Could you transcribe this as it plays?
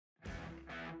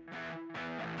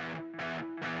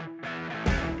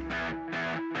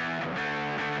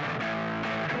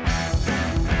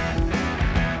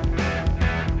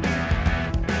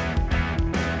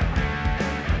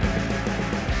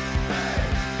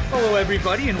Hello,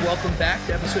 everybody, and welcome back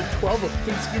to episode 12 of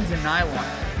Pigskins and Nylon.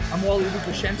 I'm Wally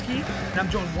Lukashensky, and I'm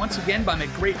joined once again by my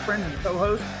great friend and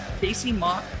co-host, Casey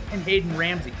Mock and Hayden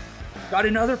Ramsey. Got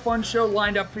another fun show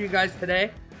lined up for you guys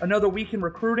today. Another week in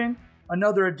recruiting,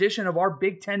 another edition of our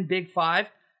Big Ten Big Five,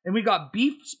 and we got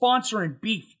beef sponsoring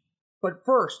beef. But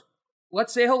first,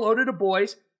 let's say hello to the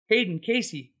boys. Hayden,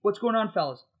 Casey, what's going on,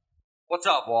 fellas? What's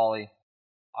up, Wally?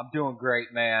 I'm doing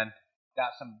great, man.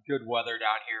 Got some good weather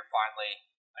down here finally.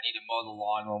 I need to mow the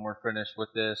lawn when we're finished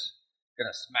with this.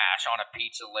 Gonna smash on a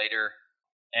pizza later.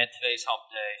 And today's hump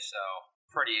day, so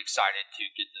pretty excited to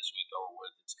get this week over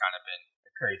with. It's kind of been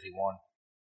a crazy one.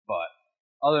 But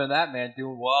other than that, man,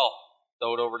 doing well.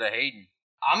 Throw it over to Hayden.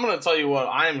 I'm gonna tell you what,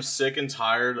 I am sick and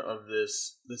tired of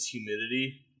this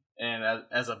humidity. And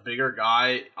as a bigger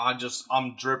guy,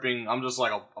 I'm dripping. I'm just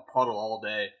like a puddle all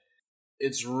day.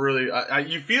 It's really I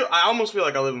almost feel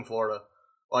like I live in Florida.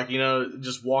 Like, you know,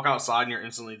 just walk outside and you're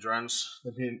instantly drenched.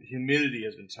 The humidity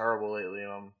has been terrible lately,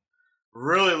 and I'm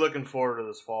really looking forward to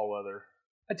this fall weather.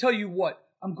 I tell you what,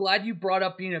 I'm glad you brought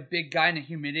up being a big guy in the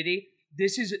humidity.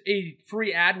 This is a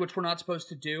free ad, which we're not supposed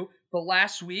to do. But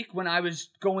last week, when I was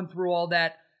going through all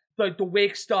that, like the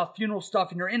wake stuff, funeral stuff,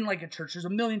 and you're in like a church, there's a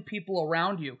million people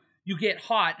around you. You get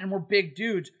hot, and we're big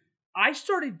dudes. I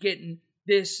started getting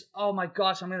this, oh my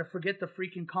gosh, I'm going to forget the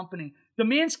freaking company. The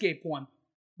Manscaped one.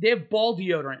 They have ball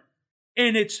deodorant,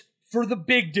 and it's for the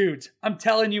big dudes. I'm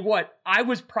telling you what, I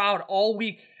was proud all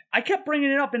week. I kept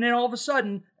bringing it up, and then all of a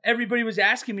sudden, everybody was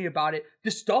asking me about it. The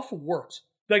stuff works.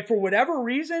 Like, for whatever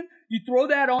reason, you throw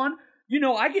that on. You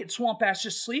know, I get swamp ass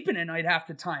just sleeping at night half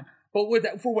the time. But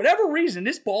for whatever reason,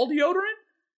 this ball deodorant,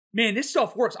 man, this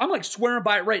stuff works. I'm like swearing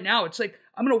by it right now. It's like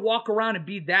I'm going to walk around and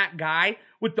be that guy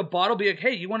with the bottle, be like,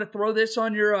 hey, you want to throw this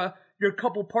on your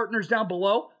couple partners down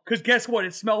below? Because guess what?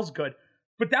 It smells good.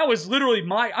 But that was literally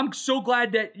I'm so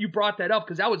glad that you brought that up,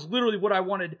 because that was literally what I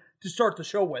wanted to start the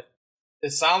show with.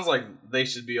 It sounds like they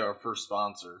should be our first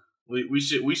sponsor. We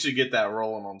should get that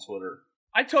rolling on Twitter.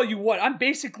 I tell you what, I'm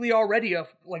basically already a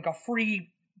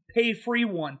pay free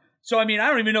one. So I mean, I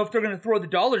don't even know if they're going to throw the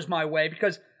dollars my way,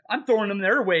 because I'm throwing them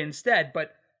their way instead.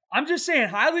 But I'm just saying,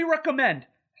 highly recommend.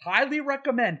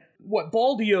 What,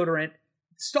 ball deodorant?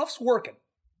 Stuff's working.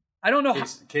 I don't know.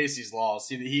 Casey's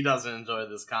lost. He doesn't enjoy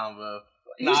this combo.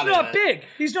 He's not big.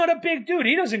 He's not a big dude.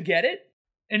 He doesn't get it.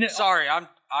 And Sorry, I'm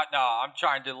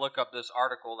trying to look up this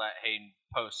article that Hayden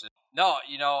posted. No,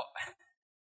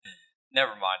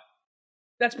 never mind.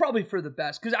 That's probably for the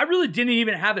best, because I really didn't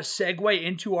even have a segue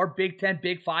into our Big Ten,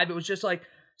 Big Five. It was just like,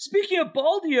 speaking of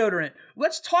ball deodorant,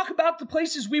 let's talk about the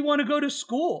places we want to go to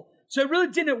school. So it really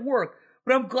didn't work.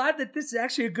 But I'm glad that this is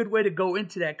actually a good way to go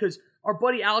into that, because our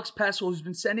buddy Alex Pestle, who's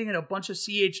been sending in a bunch of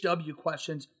CHW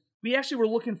questions, we actually were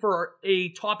looking for a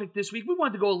topic this week. We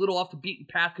wanted to go a little off the beaten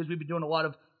path, because we've been doing a lot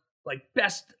of like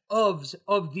best ofs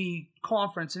of the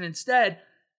conference. And instead,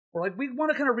 we're like, we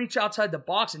want to kind of reach outside the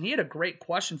box. And he had a great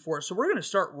question for us. So we're going to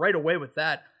start right away with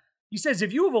that. He says,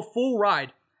 if you have a full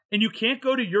ride and you can't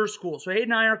go to your school, so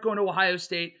Hayden and I aren't going to Ohio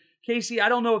State. Casey, I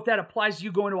don't know if that applies to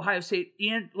you going to Ohio State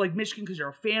and like Michigan because you're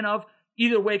a fan of.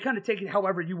 Either way, kind of take it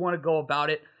however you want to go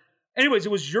about it. Anyways,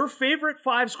 it was your favorite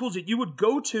 5 schools that you would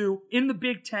go to in the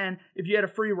Big Ten if you had a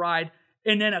free ride,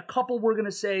 and then a couple we're going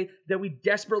to say that we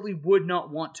desperately would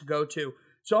not want to go to.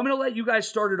 So I'm going to let you guys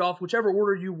start it off, whichever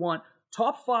order you want.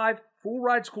 Top 5 full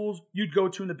ride schools you'd go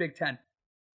to in the Big Ten.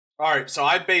 All right, so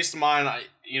I based mine,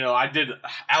 I did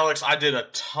a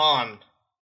ton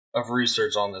of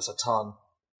research on this, a ton.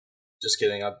 Just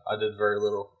kidding, I did very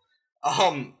little.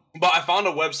 But I found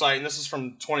a website, and this is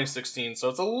from 2016, so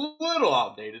it's a little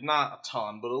outdated. Not a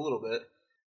ton, but a little bit.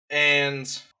 And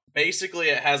basically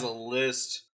it has a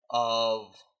list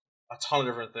of a ton of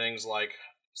different things, like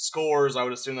scores. I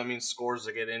would assume that means scores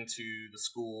to get into the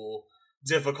school,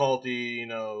 difficulty,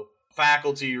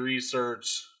 faculty,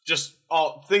 research, just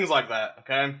all things like that,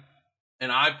 okay?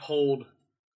 And I pulled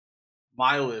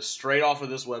my list straight off of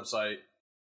this website.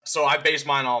 So I based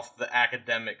mine off the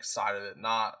academic side of it,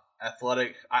 not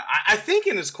athletic. I think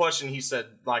in his question he said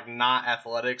like not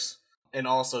athletics, and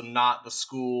also not the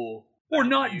school, or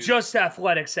not just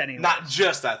athletics anyway. Not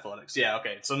just athletics. Yeah,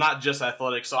 okay. So not just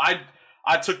athletics. So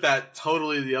I took that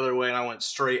totally the other way, and I went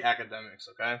straight academics,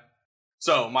 okay?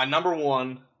 So my number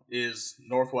 1 is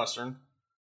Northwestern.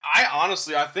 I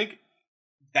think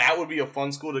that would be a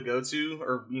fun school to go to,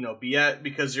 or be at,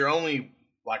 because you're only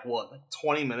like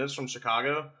 20 minutes from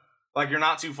Chicago. Like, you're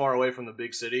not too far away from the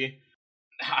big city.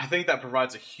 I think that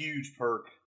provides a huge perk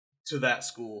to that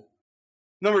school.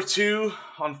 Number 2,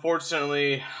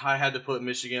 unfortunately, I had to put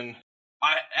Michigan.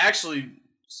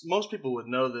 Most people would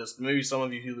know this, but maybe some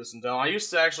of you who listen don't. I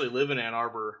used to actually live in Ann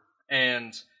Arbor,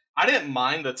 and I didn't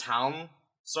mind the town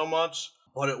so much,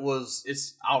 but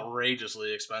it's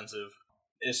outrageously expensive.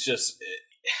 It's just,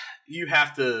 you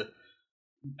have to,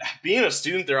 being a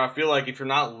student there, I feel like if you're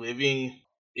not living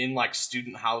in like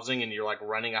student housing and you're like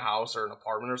renting a house or an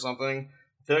apartment or something,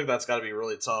 I feel like that's got to be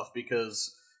really tough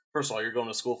because first of all, you're going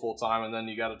to school full time and then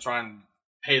you got to try and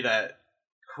pay that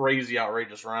crazy,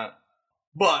 outrageous rent.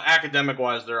 But academic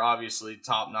wise, they're obviously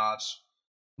top notch.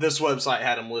 This website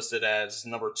had them listed as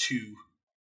number 2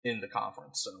 in the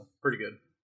conference, so pretty good.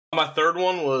 My third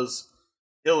one was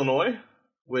Illinois,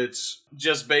 which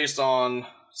just based on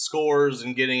scores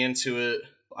and getting into it,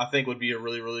 I think would be a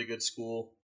really, really good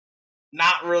school.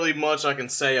 Not really much I can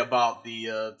say about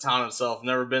the town itself.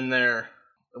 Never been there.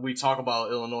 We talk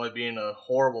about Illinois being a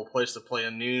horrible place to play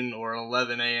a noon or an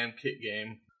 11 a.m. kick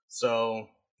game, so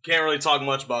can't really talk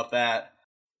much about that.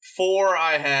 4,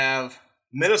 I have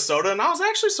Minnesota, and I was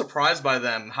actually surprised by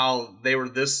them, how they were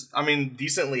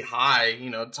decently high,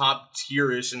 top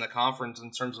tier-ish in the conference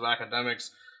in terms of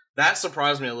academics. That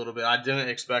surprised me a little bit. I didn't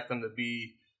expect them to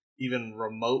be even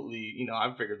remotely,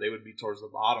 I figured they would be towards the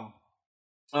bottom.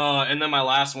 And then my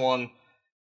last one,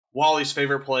 Wally's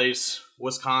favorite place,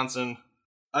 Wisconsin.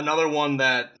 Another one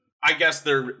that I guess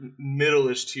they're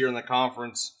middle-ish tier in the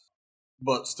conference,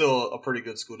 but still a pretty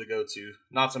good school to go to.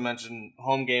 Not to mention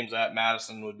home games at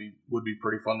Madison would be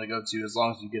pretty fun to go to as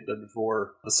long as you get there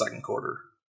before the second quarter.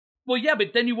 Well, yeah,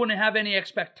 but then you wouldn't have any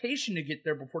expectation to get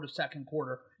there before the second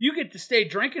quarter. You get to stay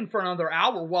drinking for another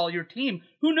hour while your team,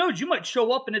 who knows, you might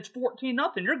show up and it's 14-0.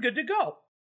 You're good to go.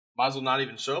 Might as well not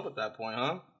even show up at that point,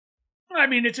 huh? I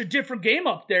mean, it's a different game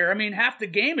up there. I mean, half the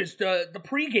game is the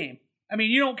pregame. I mean,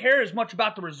 you don't care as much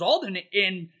about the result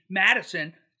in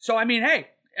Madison. So, I mean, hey,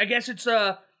 I guess it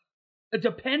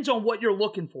depends on what you're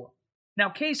looking for. Now,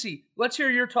 Casey, let's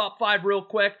hear your top 5 real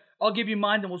quick. I'll give you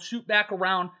mine, then we'll shoot back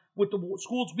around with the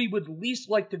schools we would least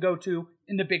like to go to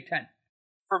in the Big Ten.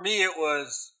 For me, it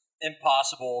was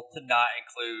impossible to not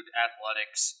include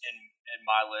athletics in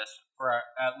my list for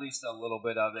at least a little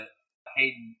bit of it.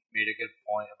 Hayden made a good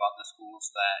point about the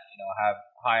schools that have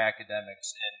high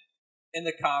academics in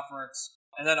the conference,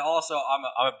 and then also I'm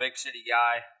a big city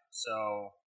guy,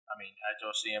 so I mean, as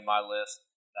you'll see in my list,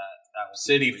 that was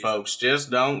city folks just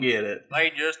don't get it.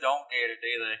 They just don't get it,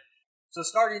 do they? So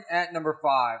starting at number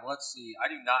 5, let's see. I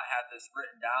do not have this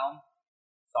written down,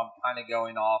 so I'm kind of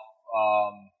going off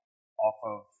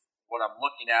of what I'm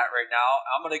looking at right now.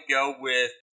 I'm going to go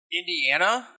with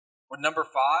Indiana with number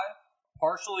 5,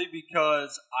 partially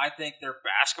because I think their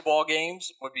basketball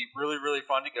games would be really, really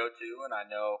fun to go to, and I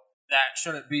know that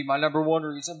shouldn't be my number 1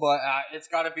 reason, but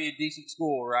it's got to be a decent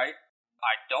school, right?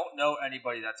 I don't know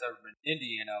anybody that's ever been to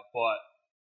Indiana, but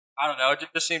I don't know. It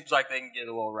just seems like they can get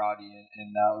a little rowdy,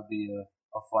 and that would be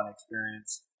a fun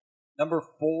experience. Number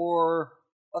 4,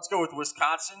 let's go with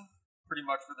Wisconsin, pretty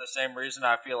much for the same reason.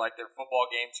 I feel like their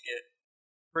football games get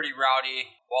pretty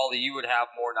rowdy. Wally, you would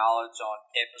have more knowledge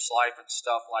on campus life and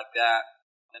stuff like that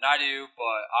than I do,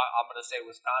 but I'm going to say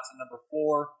Wisconsin, number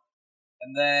 4.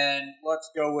 And then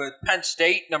let's go with Penn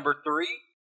State, number 3.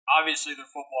 Obviously, their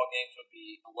football games would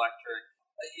be electric.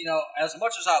 As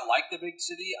much as I like the big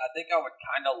city, I think I would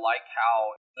kind of like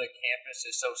how the campus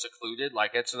is so secluded.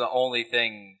 Like, it's the only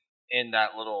thing in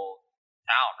that little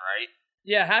town, right?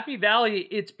 Yeah, Happy Valley,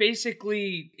 it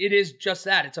is just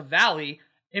that. It's a valley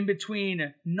in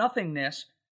between nothingness,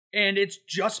 and it's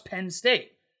just Penn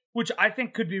State, which I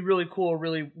think could be really cool or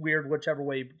really weird, whichever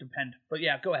way you depend. But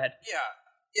yeah, go ahead.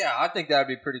 Yeah, I think that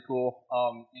would be pretty cool.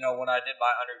 When I did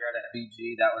my undergrad at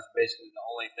BG, that was basically the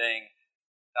only thing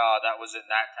that was in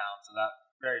that town, so that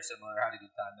very similar. I had a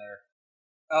good time there.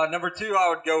 Number 2,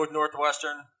 I would go with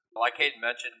Northwestern. Like Hayden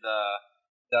mentioned, the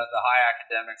high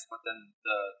academics, but then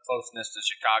the closeness to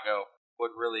Chicago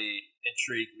would really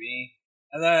intrigue me.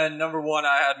 And then number 1,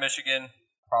 I had Michigan,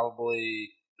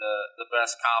 probably the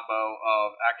best combo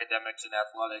of academics and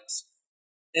athletics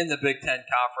in the Big Ten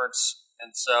Conference.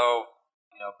 And so,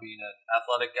 being an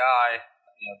athletic guy,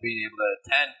 being able to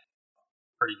attend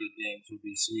pretty good games would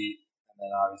be sweet. And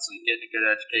then obviously getting a good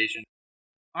education.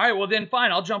 All right, well then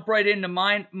fine. I'll jump right into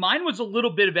mine. Mine was a little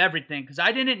bit of everything because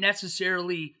I didn't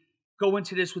necessarily go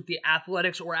into this with the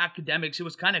athletics or academics. It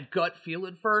was kind of gut feel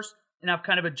at first, and I've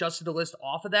kind of adjusted the list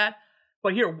off of that.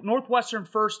 But here, Northwestern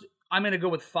first, I'm going to go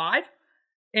with 5.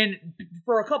 And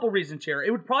for a couple reasons here. It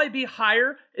would probably be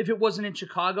higher if it wasn't in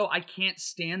Chicago. I can't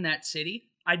stand that city.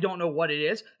 I don't know what it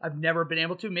is. I've never been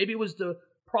able to. Maybe it was the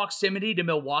proximity to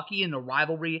Milwaukee and the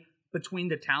rivalry between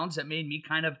the towns that made me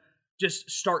kind of just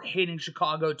start hating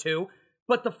Chicago too.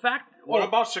 But the fact... What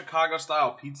about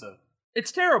Chicago-style pizza?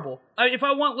 It's terrible. If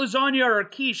I want lasagna or a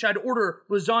quiche, I'd order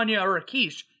lasagna or a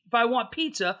quiche. If I want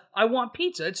pizza, I want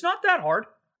pizza. It's not that hard.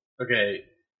 Okay,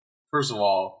 first of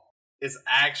all, it's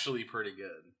actually pretty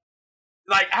good.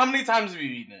 Like, how many times have you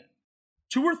eaten it?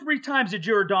 2 or 3 times at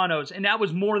Giordano's, and that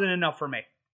was more than enough for me.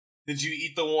 Did you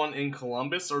eat the one in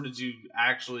Columbus, or did you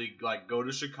actually like go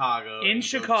to Chicago? In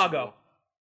Chicago.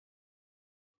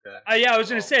 Okay. Yeah, I was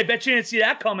going to say, I bet you didn't see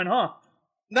that coming, huh?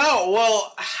 No,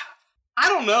 well, I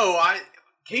don't know.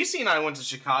 Casey and I went to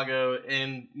Chicago,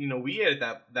 and we ate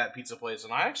at that pizza place,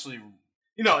 and I actually,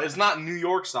 it's not New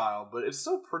York style, but it's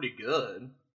still pretty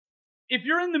good. If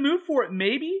you're in the mood for it,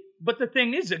 maybe. But the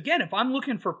thing is, again, if I'm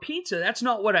looking for pizza, that's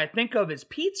not what I think of as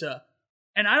pizza.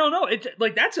 And I don't know. It's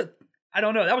like I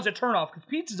don't know. That was a turnoff because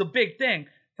pizza's a big thing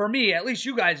for me. At least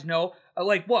you guys know.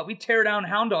 We tear down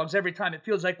Hound Dogs every time. It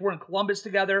feels like we're in Columbus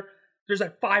together. There's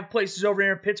like 5 places over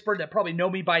here in Pittsburgh that probably know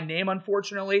me by name,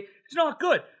 unfortunately. It's not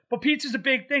good. But pizza's a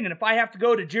big thing. And if I have to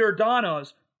go to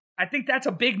Giordano's, I think that's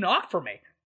a big knock for me.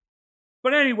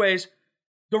 But anyways,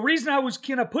 the reason I was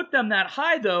going to put them that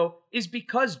high, though, is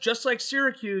because just like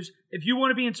Syracuse, if you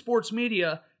want to be in sports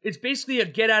media, it's basically a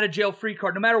get-out-of-jail-free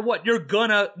card. No matter what, you're going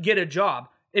to get a job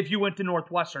if you went to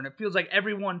Northwestern. It feels like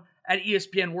everyone at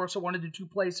ESPN works at one of the 2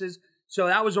 places. So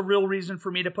that was a real reason for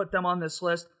me to put them on this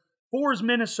list. 4 is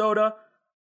Minnesota.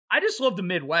 I just love the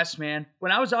Midwest, man.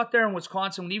 When I was out there in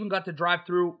Wisconsin, we even got to drive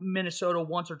through Minnesota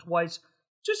once or twice.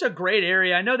 Just a great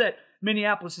area. I know that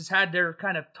Minneapolis has had their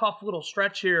kind of tough little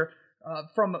stretch here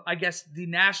from, I guess, the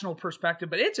national perspective,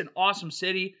 but it's an awesome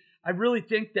city. I really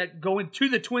think that going to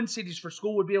the Twin Cities for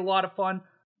school would be a lot of fun.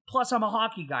 Plus, I'm a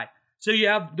hockey guy. So you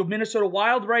have the Minnesota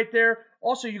Wild right there.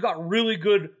 Also, you got really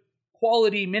good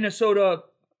quality Minnesota,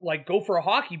 Gopher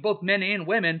hockey, both men and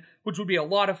women, which would be a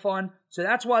lot of fun. So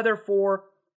that's why they're 4.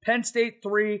 Penn State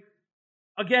 3.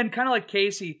 Again, kind of like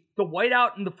Casey, the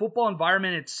whiteout and the football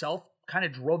environment itself kind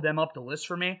of drove them up the list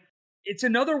for me. It's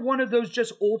another one of those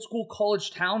just old school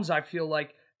college towns, I feel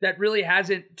like, that really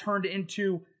hasn't turned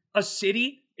into a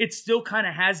city. It still kind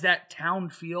of has that town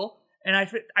feel. And I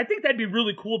think that'd be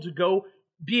really cool to go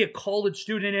be a college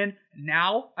student in.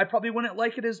 Now, I probably wouldn't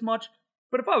like it as much.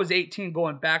 But if I was 18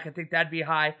 going back, I think that'd be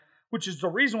high, which is the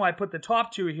reason why I put the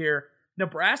top 2 here.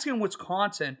 Nebraska and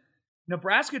Wisconsin.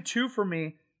 Nebraska 2 for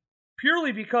me,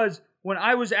 purely because when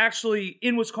I was actually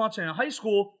in Wisconsin in high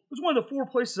school, it was one of the 4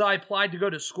 places I applied to go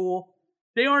to school.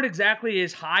 They aren't exactly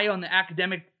as high on the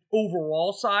academic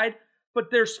overall side,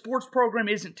 but their sports program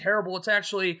isn't terrible.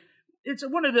 It's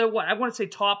one of the, I want to say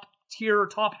top tier,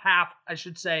 top half, I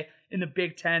should say, in the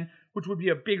Big Ten, which would be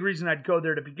a big reason I'd go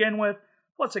there to begin with.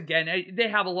 Plus, again, they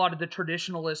have a lot of the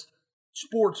traditionalist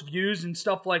sports views and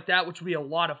stuff like that, which would be a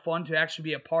lot of fun to actually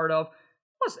be a part of.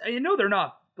 Plus, they're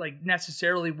not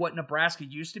necessarily what Nebraska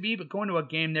used to be, but going to a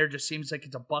game there just seems like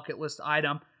it's a bucket list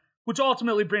item, which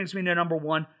ultimately brings me to number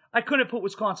 1. I couldn't put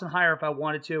Wisconsin higher if I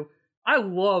wanted to. I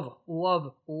love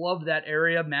that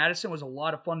area. Madison was a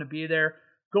lot of fun to be there.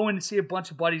 Going to see a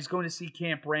bunch of buddies, going to see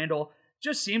Camp Randall.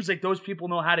 Just seems like those people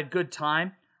know how to good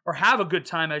time, or have a good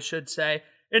time, I should say.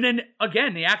 And then,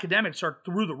 again, the academics are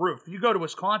through the roof. You go to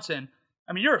Wisconsin,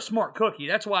 you're a smart cookie.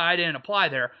 That's why I didn't apply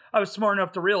there. I was smart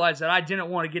enough to realize that I didn't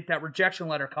want to get that rejection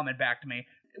letter coming back to me.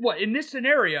 In this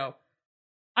scenario,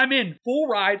 I'm in full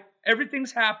ride.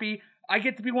 Everything's happy. I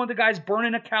get to be one of the guys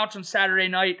burning a couch on Saturday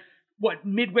night,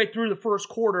 midway through the first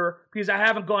quarter, because I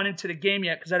haven't gone into the game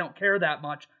yet because I don't care that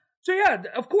much. So yeah,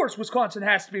 of course, Wisconsin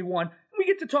has to be 1. We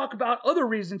get to talk about other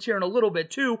reasons here in a little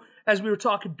bit too, as we were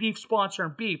talking beef sponsor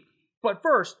and beef. But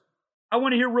first, I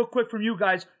want to hear real quick from you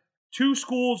guys 2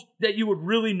 schools that you would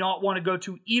really not want to go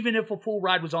to, even if a full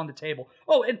ride was on the table.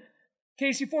 Oh, and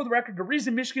Casey, for the record, the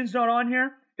reason Michigan's not on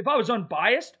here, if I was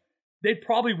unbiased, they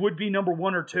probably would be number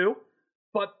 1 or 2.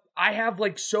 But I have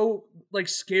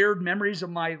scared memories of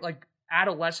my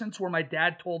adolescence where my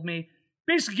dad told me,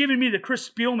 basically giving me the Chris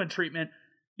Spielman treatment,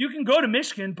 you can go to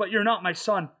Michigan, but you're not my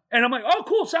son. And I'm like, oh,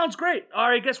 cool, sounds great. All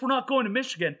right, I guess we're not going to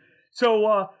Michigan.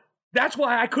 So that's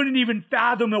why I couldn't even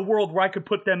fathom a world where I could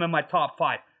put them in my top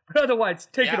 5. But otherwise,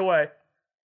 take it away.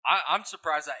 I'm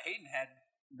surprised that Hayden had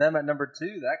them at number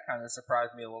 2. That kind of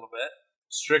surprised me a little bit.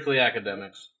 Strictly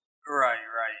academics. Right.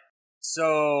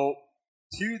 So,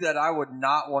 2 that I would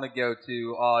not want to go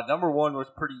to. Number 1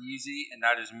 was pretty easy, and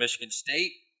that is Michigan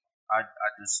State. I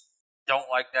just don't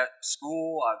like that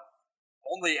school. I've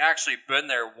only actually been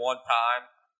there one time.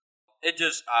 It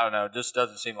just, I don't know, just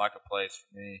doesn't seem like a place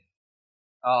for me.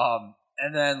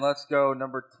 And then let's go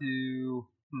number 2.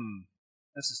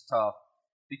 This is tough.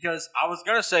 Because I was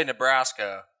going to say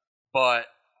Nebraska, but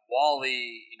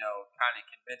Wally, kind of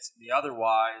convinced me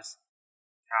otherwise.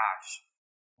 Gosh,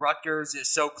 Rutgers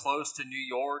is so close to New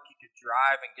York. You could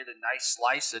drive and get a nice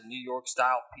slice of New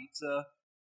York-style pizza.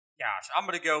 Gosh, I'm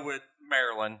going to go with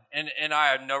Maryland, and I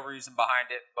have no reason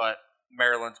behind it, but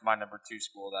Maryland's my number 2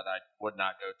 school that I would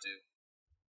not go to.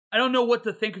 I don't know what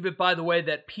to think of it, by the way,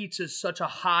 that pizza is such a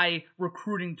high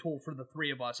recruiting tool for the three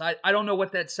of us. I don't know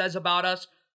what that says about us,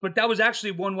 but that was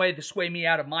actually one way to sway me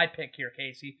out of my pick here,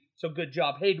 Casey. So good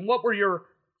job. Hayden, what were your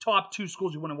top 2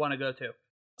 schools you wouldn't want to go to?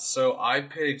 So I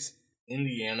picked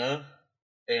Indiana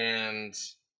and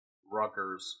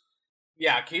Rutgers.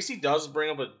 Yeah, Casey does bring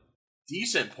up a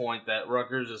decent point that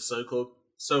Rutgers is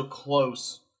so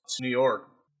close to New York.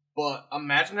 But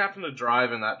imagine having to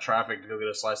drive in that traffic to go get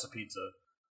a slice of pizza.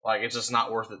 Like, it's just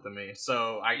not worth it to me.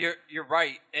 So You're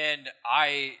right. And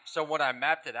so when I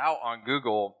mapped it out on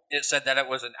Google, it said that it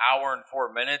was an hour and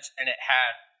 4 minutes, and it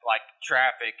had like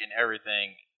traffic and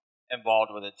everything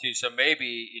involved with it too. So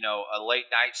maybe, a late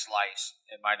night slice,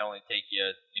 it might only take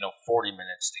you, 40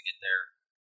 minutes to get there.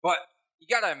 But you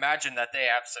got to imagine that they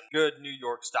have some good New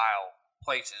York style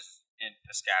places in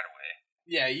Piscataway.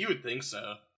 Yeah, you would think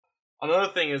so.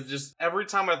 Another thing is just every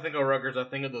time I think of Rutgers, I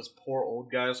think of those poor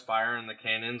old guys firing the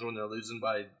cannons when they're losing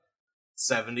by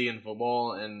 70 in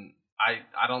football, and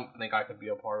I don't think I could be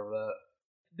a part of that.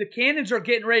 The Cannons are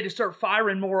getting ready to start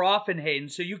firing more often, Hayden,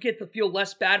 so you get to feel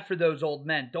less bad for those old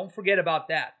men. Don't forget about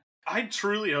that. I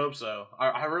truly hope so.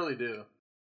 I really do.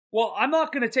 Well, I'm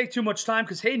not going to take too much time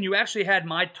because, Hayden, you actually had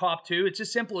my top 2. It's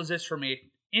as simple as this for me.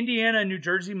 Indiana and New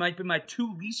Jersey might be my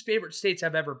 2 least favorite states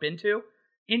I've ever been to.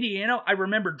 Indiana, I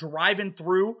remember driving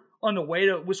through on the way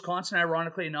to Wisconsin,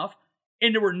 ironically enough,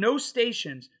 and there were no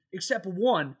stations except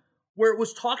one where it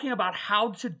was talking about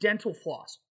how to dental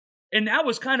floss. And that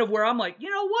was kind of where I'm like, you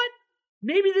know what?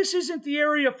 Maybe this isn't the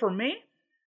area for me.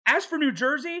 As for New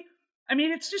Jersey, I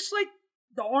mean, it's just like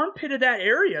the armpit of that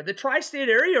area, the tri-state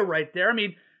area right there. I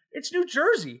mean, it's New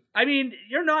Jersey. I mean,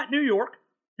 you're not New York.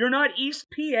 You're not East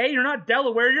PA. You're not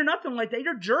Delaware. You're nothing like that.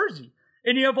 You're Jersey.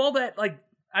 And you have all that, like,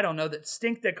 I don't know, that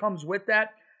stink that comes with that.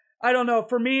 I don't know.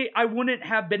 For me, I wouldn't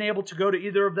have been able to go to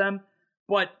either of them.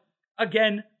 But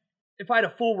again, if I had a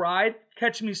full ride,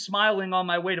 catch me smiling on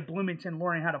my way to Bloomington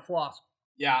learning how to floss.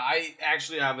 Yeah, I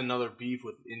actually have another beef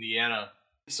with Indiana.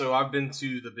 So I've been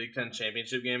to the Big Ten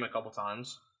championship game a couple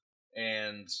times,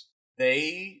 and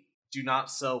they do not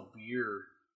sell beer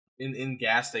in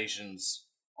gas stations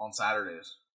on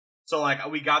Saturdays. So like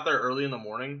we got there early in the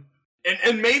morning,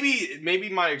 and maybe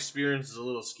my experience is a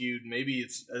little skewed. Maybe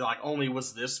it's like only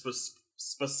was this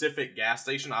specific gas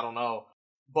station. I don't know.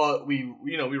 But we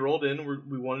rolled in.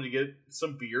 We wanted to get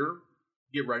some beer,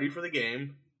 get ready for the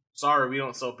game. Sorry, we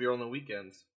don't sell beer on the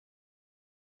weekends.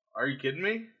 Are you kidding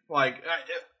me? Like,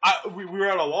 we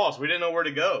were at a loss. We didn't know where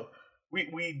to go.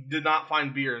 We did not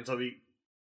find beer until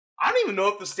I don't even know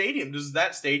if does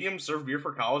that stadium serve beer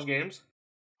for college games?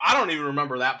 I don't even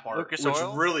remember that part. Lucas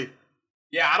Oil? Really,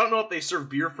 yeah, I don't know if they serve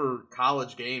beer for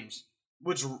college games.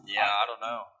 I don't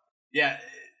know. Yeah.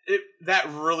 That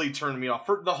really turned me off.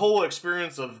 For the whole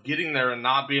experience of getting there and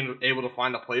not being able to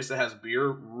find a place that has beer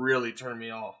really turned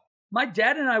me off. My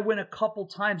dad and I went a couple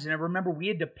times, and I remember we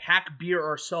had to pack beer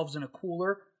ourselves in a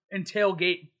cooler and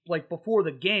tailgate like before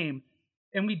the game,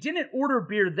 and we didn't order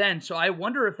beer then, so I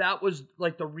wonder if that was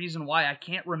like the reason why. I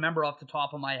can't remember off the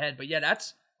top of my head, but yeah,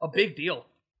 that's a big deal.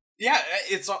 Yeah,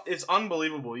 it's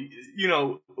unbelievable.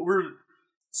 We're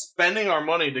spending our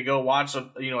money to go watch a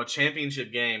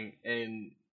championship game,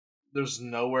 and there's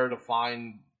nowhere to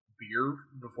find beer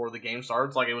before the game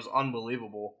starts. Like, it was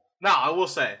unbelievable. Now, I will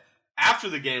say, after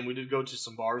the game, we did go to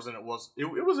some bars, and it was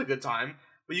a good time.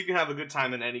 But you can have a good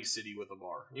time in any city with a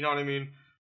bar. You know what I mean?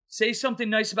 Say something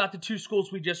nice about the 2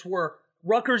 schools we just were.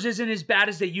 Rutgers isn't as bad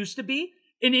as they used to be,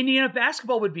 and Indiana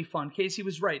basketball would be fun. Casey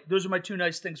was right. Those are my 2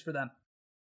 nice things for them.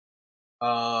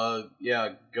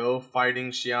 Yeah, go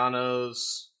Fighting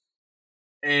Shianos.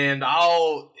 And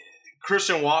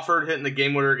Christian Wofford hitting the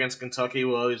game winner against Kentucky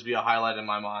will always be a highlight in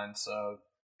my mind, so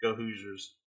go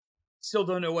Hoosiers. Still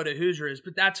don't know what a Hoosier is,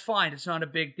 but that's fine. It's not a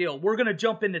big deal. We're going to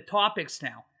jump into topics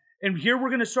now. And here we're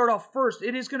going to start off first.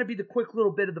 It is going to be the quick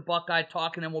little bit of the Buckeye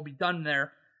talk, and then we'll be done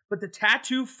there. But the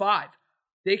Tattoo 5,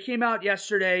 they came out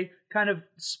yesterday, kind of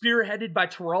spearheaded by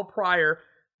Terrell Pryor.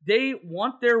 They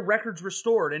want their records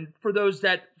restored. And for those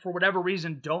that, for whatever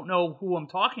reason, don't know who I'm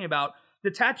talking about, the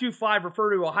Tattoo 5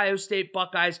 refer to Ohio State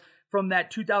Buckeyes from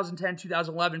that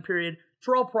 2010-2011 period.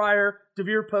 Terrell Pryor,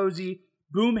 DeVere Posey,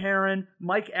 Boom Herron,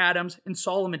 Mike Adams, and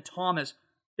Solomon Thomas.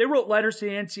 They wrote letters to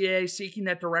the NCAA seeking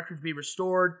that the records be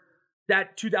restored.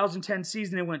 That 2010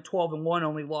 season, they went 12-1,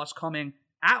 only loss coming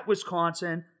at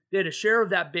Wisconsin. They had a share of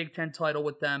that Big Ten title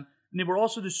with them. And they were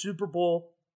also the Super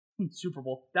Bowl.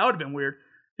 That would have been weird.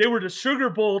 They were the Sugar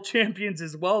Bowl champions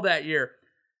as well that year.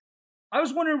 I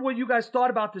was wondering what you guys thought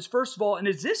about this, first of all, and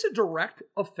is this a direct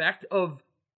effect of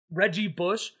Reggie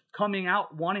Bush coming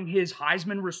out wanting his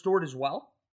Heisman restored as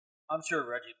well? I'm sure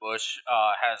Reggie Bush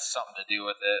has something to do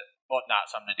with it. Well, not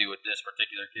something to do with this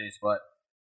particular case, but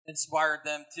inspired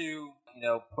them to,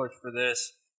 push for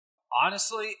this.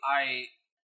 Honestly, I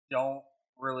don't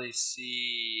really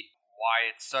see why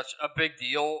it's such a big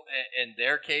deal in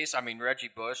their case. I mean,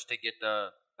 Reggie Bush to get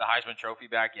the Heisman Trophy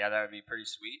back, yeah, that would be pretty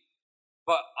sweet.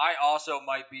 But I also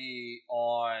might be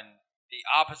on the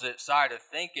opposite side of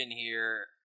thinking here.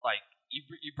 Like,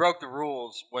 you broke the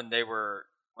rules when they were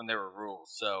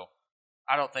rules, so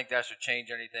I don't think that should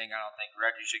change anything. I don't think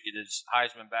Reggie should get his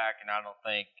Heisman back, and I don't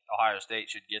think Ohio State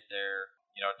should get their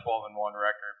 12-1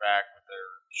 record back with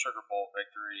their Sugar Bowl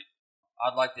victory.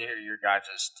 I'd like to hear your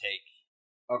guys' take.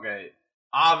 Okay,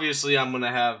 obviously I'm going to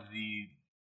have the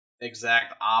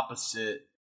exact opposite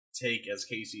take as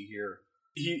Casey here.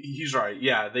 He's right.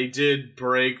 Yeah, they did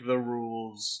break the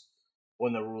rules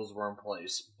when the rules were in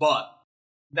place. But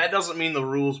that doesn't mean the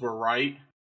rules were right,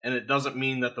 and it doesn't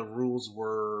mean that the rules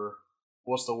were...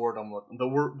 What's the word I'm looking...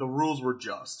 The rules were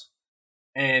just.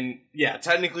 And, yeah,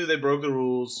 technically they broke the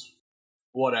rules.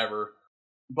 Whatever.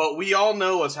 But we all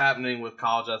know what's happening with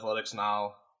college athletics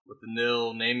now. With the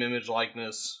NIL, name, image,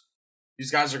 likeness.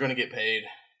 These guys are going to get paid.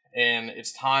 And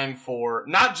it's time for...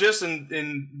 Not just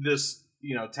in this...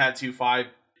 Tattoo 5.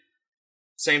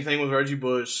 Same thing with Reggie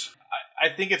Bush. I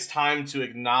think it's time to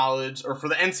acknowledge, or for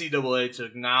the NCAA to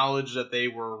acknowledge that they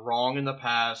were wrong in the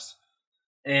past.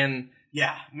 And,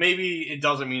 yeah, maybe it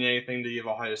doesn't mean anything to give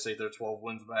Ohio State their 12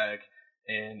 wins back.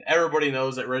 And everybody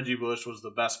knows that Reggie Bush was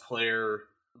the best player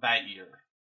that year.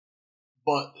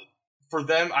 But for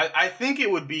them, I think it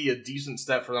would be a decent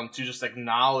step for them to just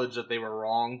acknowledge that they were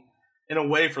wrong. And a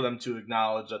way for them to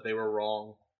acknowledge that they were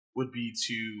wrong would be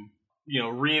to...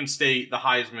 reinstate the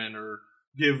Heisman or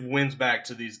give wins back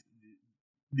to these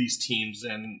teams.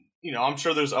 And, I'm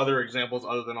sure there's other examples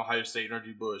other than Ohio State and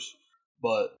Reggie Bush,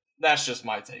 but that's just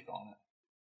my take on it.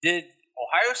 Did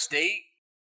Ohio State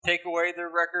take away their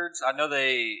records? I know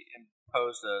they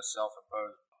imposed a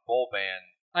self-imposed bowl ban.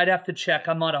 I'd have to check.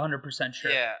 I'm not 100%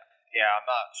 sure. Yeah, I'm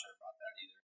not sure about that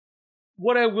either.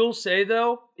 What I will say,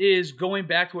 though, is going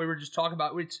back to what we were just talking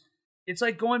about, it's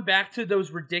like going back to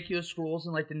those ridiculous rules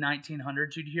in like the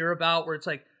 1900s you'd hear about where it's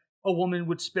like a woman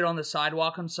would spit on the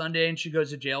sidewalk on Sunday and she goes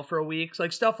to jail for a week. It's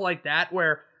like stuff like that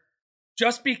where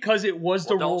just because it was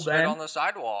the rule then... Don't spit on the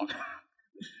sidewalk.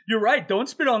 You're right. Don't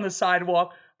spit on the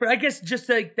sidewalk. But I guess just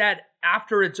like that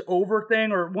after it's over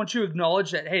thing, or once you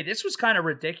acknowledge that, hey, this was kind of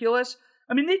ridiculous.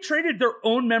 I mean, they traded their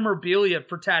own memorabilia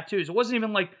for tattoos. It wasn't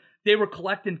even like they were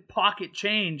collecting pocket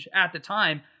change at the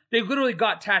time. They literally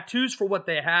got tattoos for what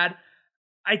they had.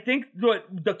 I think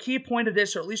the key point of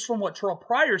this, or at least from what Terrell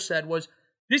Pryor said, was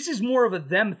this is more of a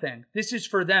them thing. This is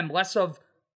for them, less of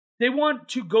they want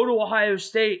to go to Ohio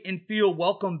State and feel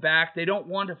welcome back. They don't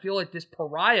want to feel like this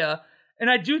pariah. And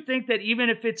I do think that even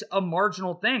if it's a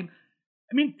marginal thing,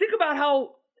 I mean, think about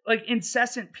how like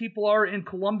incessant people are in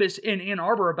Columbus, in Ann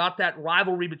Arbor about that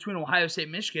rivalry between Ohio State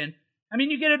and Michigan. I mean,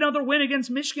 you get another win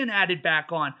against Michigan added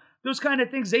back on. Those kind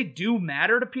of things, they do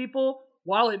matter to people,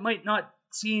 while it might not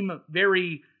seem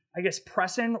very, I guess,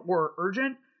 pressing or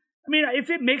urgent. I mean, if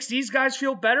it makes these guys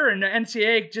feel better and the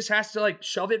NCAA just has to like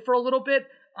shove it for a little bit,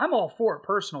 I'm all for it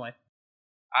personally.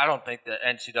 I don't think the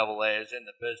NCAA is in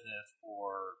the business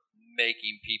for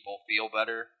making people feel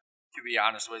better, to be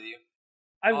honest with you.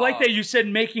 I like that you said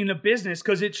making a business,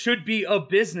 because it should be a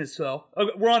business, though.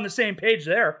 We're on the same page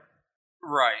there.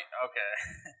 Right,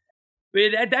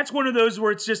 okay. But that's one of those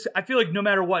where it's just, I feel like no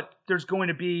matter what, there's going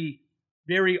to be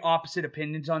very opposite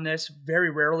opinions on this.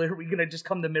 Very rarely are we going to just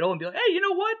come to the middle and be like, hey, you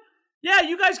know what? Yeah,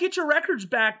 you guys get your records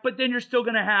back, but then you're still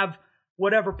going to have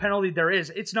whatever penalty there is.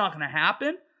 It's not going to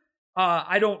happen.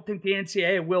 I don't think the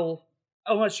NCAA will,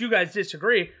 unless you guys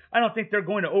disagree, I don't think they're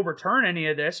going to overturn any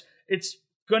of this. It's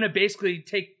going to basically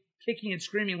take kicking and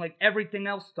screaming like everything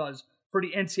else does for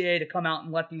the NCAA to come out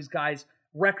and let these guys'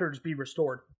 records be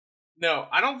restored. No,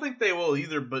 I don't think they will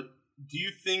either, but do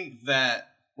you think that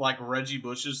like Reggie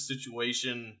Bush's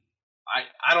situation,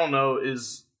 I don't know,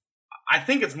 I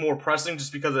think it's more pressing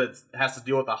just because it has to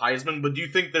deal with the Heisman, but do you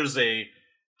think there's a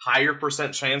higher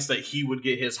 % chance that he would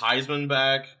get his Heisman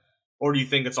back, or do you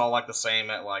think it's all like the same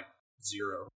at like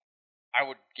 0? I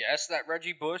would guess that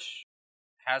Reggie Bush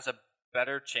has a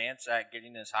better chance at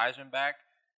getting his Heisman back,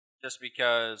 just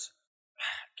because,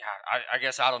 God, I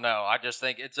guess I don't know. I just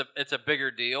think it's a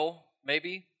bigger deal,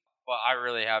 maybe, but I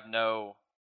really have no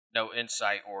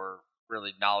insight or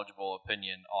really knowledgeable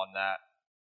opinion on that.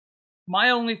 My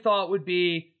only thought would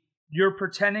be you're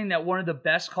pretending that one of the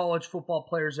best college football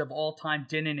players of all time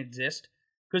didn't exist.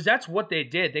 Because that's what they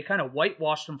did. They kind of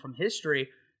whitewashed him from history,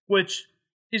 which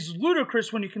is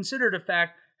ludicrous when you consider the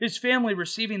fact his family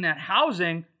receiving that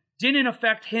housing didn't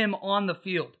affect him on the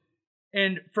field.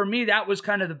 And for me, that was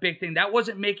kind of the big thing. That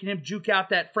wasn't making him juke out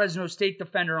that Fresno State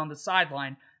defender on the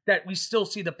sideline that we still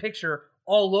see the picture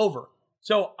all over.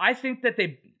 So I think that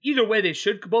either way, they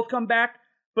should both come back.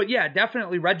 But yeah,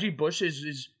 definitely Reggie Bush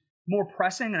is more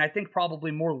pressing and I think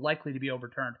probably more likely to be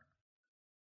overturned.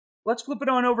 Let's flip it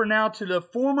on over now to the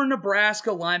former Nebraska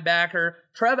linebacker.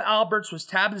 Trev Alberts was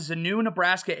tabbed as the new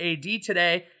Nebraska AD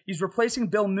today. He's replacing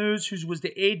Bill Moos, who was the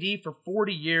AD for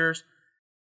 40 years.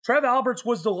 Trev Alberts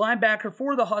was the linebacker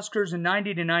for the Huskers in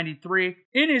 90 to 93.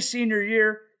 In his senior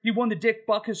year, he won the Dick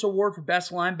Butkus Award for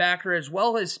Best Linebacker, as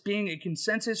well as being a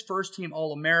consensus first-team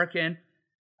All-American.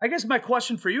 I guess my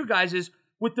question for you guys is,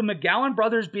 with the McGowan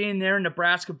brothers being there in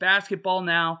Nebraska basketball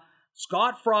now,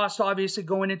 Scott Frost obviously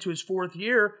going into his fourth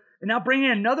year, and now bringing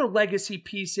another legacy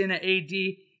piece in at AD,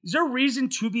 is there reason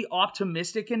to be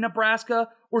optimistic in Nebraska,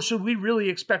 or should we really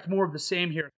expect more of the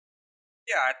same here?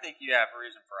 Yeah, I think you have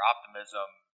reason for optimism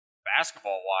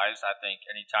basketball-wise. I think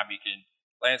anytime you can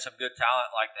land some good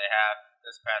talent like they have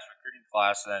this past recruiting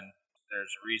class, then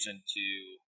there's reason to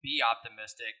be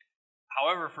optimistic.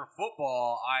 However, for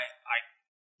football, I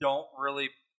don't really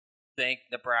think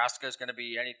Nebraska is going to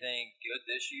be anything good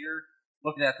this year.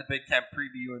 Looking at the Big Ten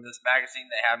preview in this magazine,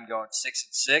 they have them going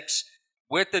 6-6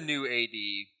 with the new AD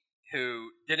who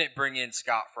didn't bring in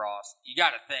Scott Frost. You got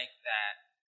to think that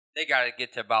they got to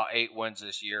get to about 8 wins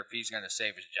this year if he's going to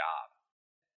save his job.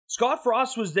 Scott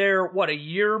Frost was there, a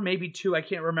year, maybe 2, I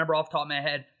can't remember off the top of my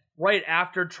head, right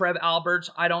after Trev Alberts.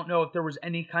 I don't know if there was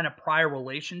any kind of prior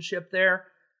relationship there.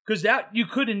 Because that you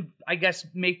couldn't, I guess,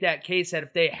 make that case that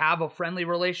if they have a friendly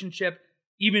relationship,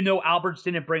 even though Alberts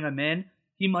didn't bring him in,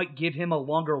 he might give him a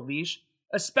longer leash,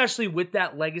 especially with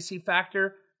that legacy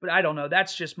factor. But I don't know.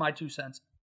 That's just my 2 cents.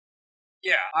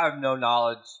 Yeah, I have no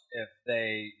knowledge if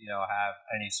they, have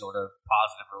any sort of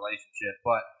positive relationship.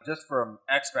 But just from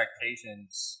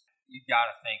expectations, you got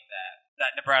to think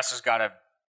that Nebraska's got to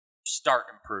start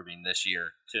improving this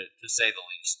year, to say the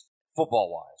least,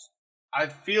 football-wise. I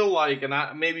feel like,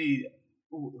 and maybe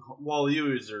while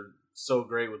you are so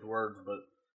great with words, but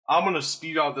I'm going to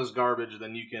spew out this garbage,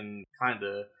 then you can kind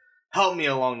of help me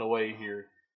along the way here.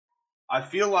 I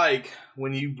feel like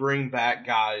when you bring back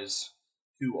guys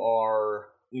who are,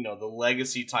 the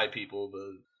legacy type people,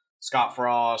 the Scott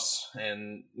Frost,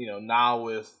 and, now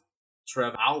with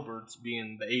Trev Alberts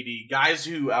being the AD, guys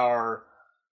who are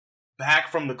back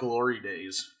from the glory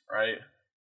days, right?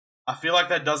 I feel like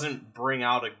that doesn't bring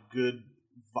out a good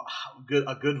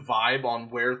vibe on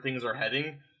where things are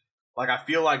heading. Like, I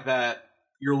feel like that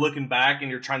you're looking back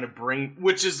and you're trying to bring,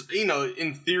 which is,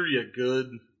 in theory a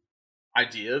good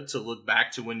idea to look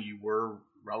back to when you were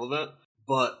relevant.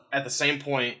 But at the same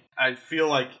point, I feel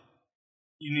like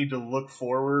you need to look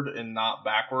forward and not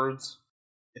backwards,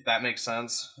 if that makes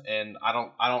sense. And I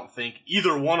don't think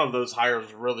either one of those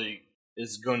hires really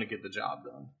is going to get the job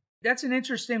done. That's an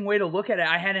interesting way to look at it.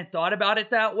 I hadn't thought about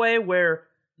it that way, where,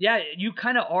 yeah, you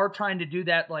kind of are trying to do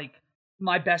that. Like,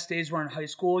 my best days were in high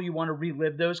school. You want to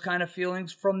relive those kind of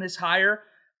feelings from this hire.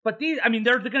 But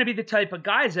they're going to be the type of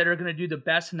guys that are going to do the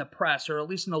best in the press, or at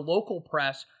least in the local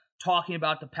press, talking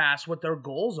about the past, what their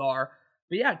goals are.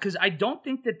 But yeah, because I don't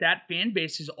think that fan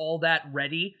base is all that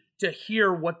ready to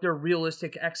hear what their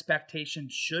realistic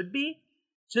expectations should be.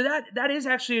 So that is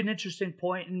actually an interesting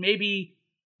point, and maybe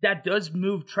that does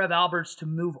move Trev Alberts to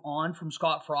move on from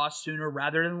Scott Frost sooner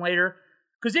rather than later.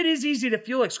 Because it is easy to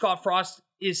feel like Scott Frost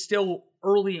is still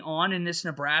early on in this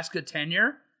Nebraska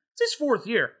tenure. It's his 4th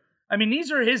year.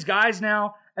 These are his guys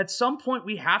now. At some point,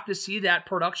 we have to see that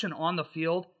production on the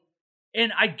field.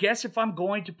 And I guess if I'm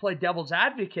going to play devil's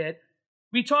advocate,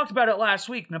 we talked about it last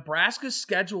week. Nebraska's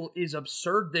schedule is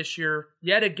absurd this year,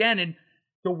 yet again, in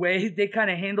the way they kind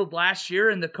of handled last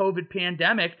year in the COVID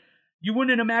pandemic. You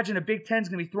wouldn't imagine a Big Ten's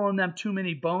going to be throwing them too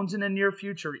many bones in the near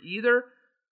future either.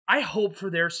 I hope for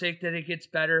their sake that it gets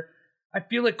better. I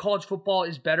feel like college football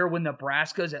is better when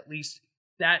Nebraska's at least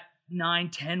that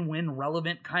 9-10 win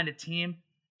relevant kind of team.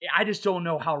 I just don't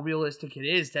know how realistic it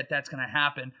is that that's going to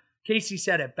happen. Casey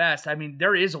said it best.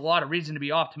 There is a lot of reason to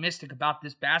be optimistic about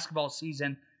this basketball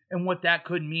season and what that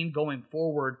could mean going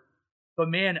forward. But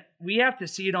man, we have to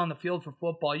see it on the field for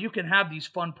football. You can have these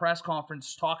fun press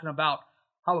conferences talking about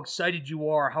how excited you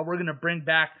are, how we're going to bring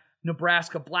back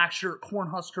Nebraska black shirt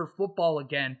Cornhusker football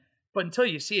again. But until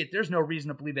you see it, there's no reason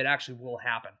to believe it actually will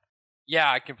happen.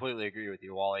 Yeah, I completely agree with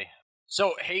you, Wally.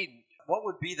 So, Hayden, what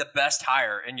would be the best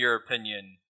hire, in your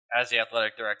opinion, as the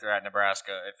athletic director at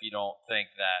Nebraska, if you don't think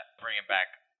that bringing back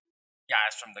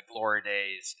guys from the glory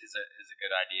days is a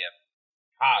good idea.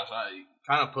 Gosh, you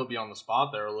kind of put me on the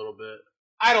spot there a little bit.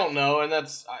 I don't know, and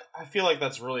I feel like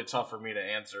that's really tough for me to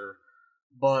answer.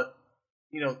 But,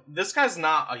 this guy's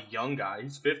not a young guy.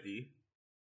 He's 50.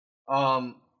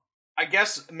 I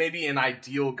guess maybe an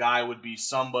ideal guy would be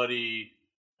somebody...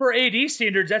 For AD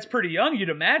standards, that's pretty young, you'd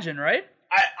imagine, right?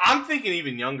 I'm thinking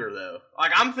even younger, though.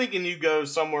 Like, I'm thinking you go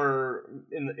somewhere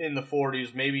in the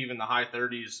 40s, maybe even the high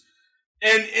 30s.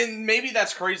 And maybe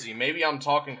that's crazy. Maybe I'm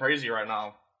talking crazy right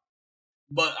now.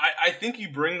 But I think you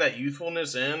bring that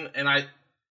youthfulness in, and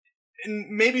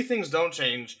maybe things don't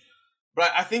change,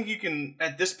 but I think you can,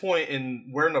 at this point in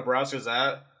where Nebraska's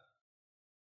at,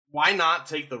 why not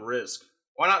take the risk?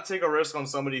 Why not take a risk on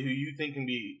somebody who you think can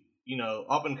be,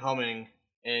 up and coming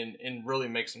and really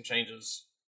make some changes?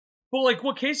 Well, like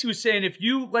what Casey was saying, if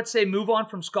you, let's say, move on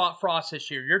from Scott Frost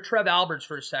this year, you're Trev Alberts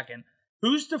for a second,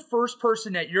 who's the first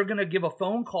person that you're going to give a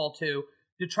phone call to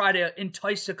try to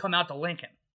entice to come out to Lincoln?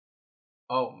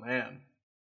 Oh, man.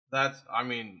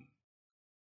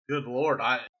 Good Lord.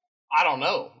 I don't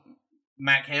know.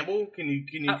 Matt Campbell? Can you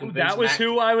convince that was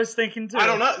who I was thinking too. I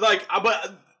don't know.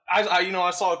 But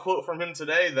I saw a quote from him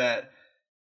today that,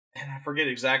 and I forget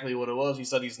exactly what it was. He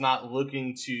said he's not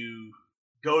looking to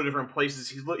go different places.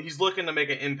 He's looking to make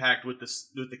an impact with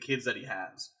the kids that he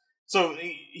has. So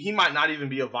he might not even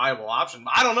be a viable option.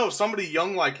 I don't know. Somebody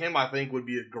young like him, I think, would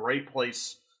be a great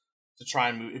place to try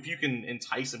and move if you can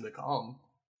entice him to come.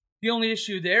 The only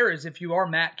issue there is if you are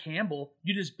Matt Campbell,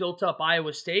 you just built up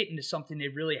Iowa State into something they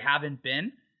really haven't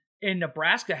been. And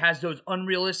Nebraska has those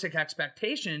unrealistic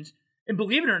expectations. And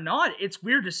believe it or not, it's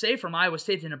weird to say from Iowa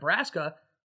State to Nebraska,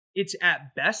 it's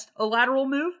at best a lateral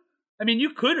move. I mean,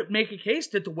 you could make a case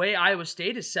that the way Iowa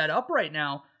State is set up right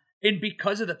now, and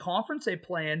because of the conference they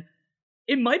play in,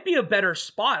 it might be a better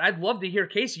spot. I'd love to hear,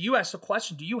 Casey, you asked the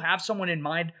question, do you have someone in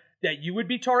mind that you would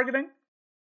be targeting?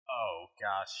 Oh,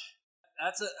 gosh.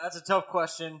 That's a tough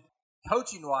question.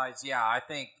 Coaching wise, yeah, I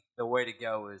think the way to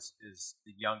go is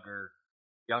the younger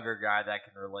guy that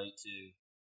can relate to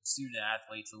student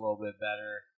athletes a little bit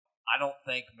better. I don't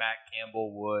think Matt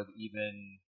Campbell would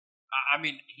even. I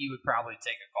mean, he would probably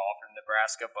take a call from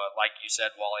Nebraska, but like you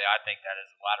said, Wally, I think that is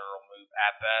a lateral move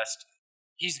at best.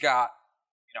 He's got,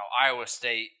 Iowa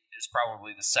State is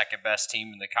probably the second best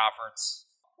team in the conference,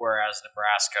 whereas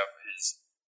Nebraska is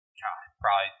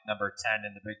probably number 10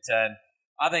 in the Big Ten.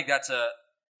 I think that's a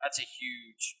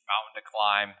huge mountain to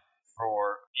climb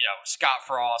for Scott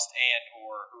Frost and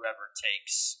or whoever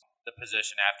takes the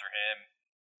position after him.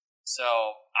 So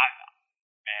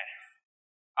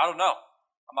I don't know.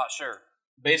 I'm not sure.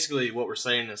 Basically, what we're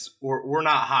saying is we're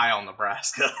not high on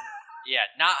Nebraska. Yeah,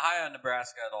 not high on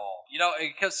Nebraska at all.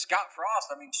 Because Scott Frost,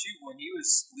 I mean, shoot, when he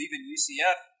was leaving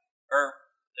UCF or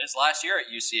his last year at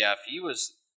UCF, he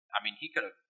could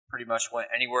have pretty much went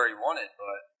anywhere he wanted,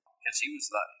 but because he was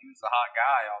the hot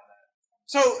guy on that.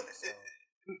 So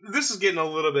this is getting a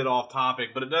little bit off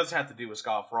topic, but it does have to do with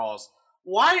Scott Frost.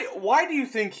 Why do you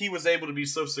think he was able to be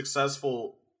so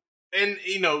successful in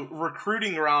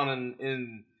recruiting around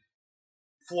in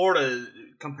Florida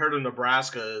compared to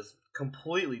Nebraska is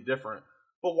completely different.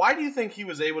 But why do you think he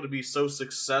was able to be so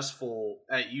successful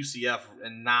at UCF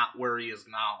and not where he is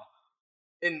now?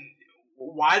 And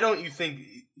why don't you think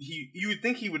you would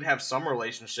think he would have some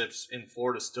relationships in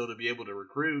Florida still to be able to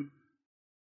recruit?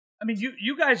 I mean,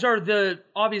 you guys are the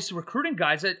obvious recruiting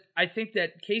guys. I think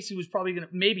that Casey was probably going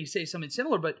to maybe say something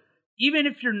similar, but even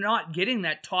if you're not getting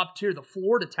that top tier, the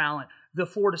Florida talent, the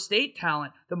Florida State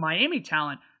talent, the Miami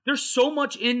talent, there's so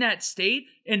much in that state,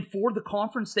 and for the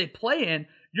conference they play in,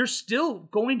 you're still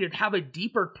going to have a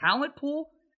deeper talent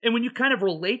pool. And when you kind of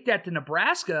relate that to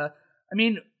Nebraska, I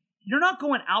mean, you're not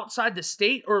going outside the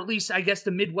state, or at least I guess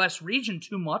the Midwest region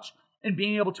too much, and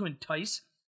being able to entice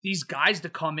these guys to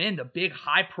come in, the big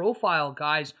high-profile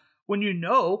guys, when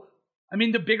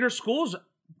the bigger schools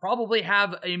probably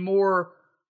have a more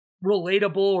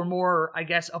relatable or more, I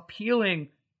guess, appealing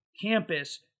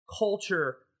campus,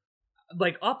 culture,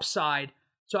 like upside.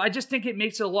 So I just think it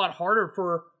makes it a lot harder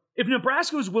if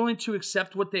Nebraska was willing to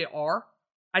accept what they are,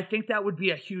 I think that would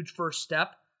be a huge first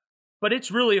step. But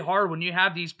it's really hard when you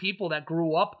have these people that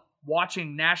grew up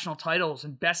watching national titles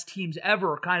and best teams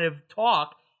ever kind of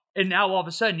talk, and now all of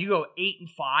a sudden you go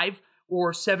 8-5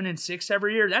 or 7-6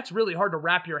 every year. That's really hard to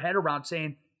wrap your head around,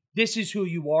 saying this is who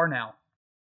you are now.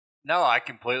 No, I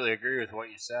completely agree with what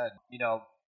you said.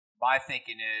 My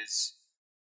thinking is,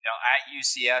 at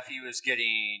UCF he was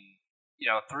getting,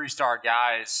 3-star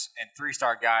guys, and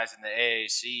 3-star guys in the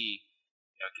AAC,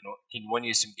 can win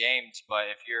you some games. But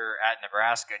if you're at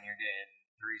Nebraska and you're getting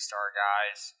 3-star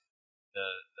guys, the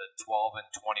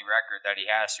 12-20 record that he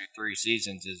has through 3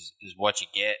 seasons is what you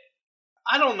get.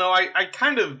 I don't know. I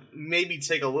kind of maybe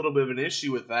take a little bit of an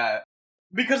issue with that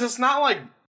because it's not like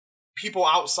people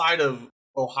outside of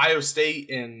Ohio State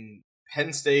and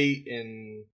Penn State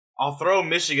and I'll throw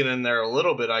Michigan in there a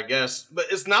little bit, I guess, but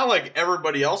it's not like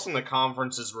everybody else in the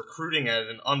conference is recruiting at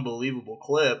an unbelievable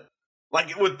clip.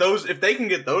 Like with those, if they can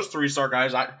get those 3-star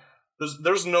guys,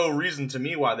 there's no reason to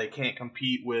me why they can't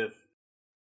compete with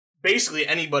basically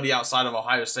anybody outside of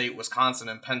Ohio State, Wisconsin,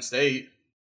 and Penn State.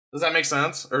 Does that make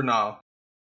sense or no?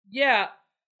 Yeah,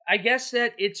 I guess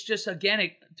that it's just,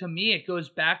 again, to me, it goes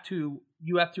back to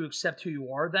you have to accept who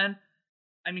you are then.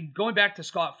 I mean, going back to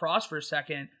Scott Frost for a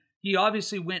second, he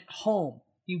obviously went home.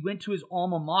 He went to his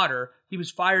alma mater. He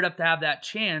was fired up to have that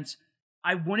chance.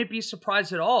 I wouldn't be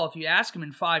surprised at all if you ask him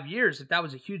in 5 years if that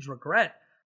was a huge regret.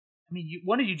 I mean,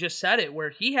 one of you just said it,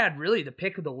 where he had really the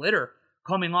pick of the litter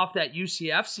coming off that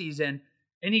UCF season,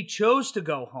 and he chose to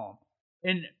go home.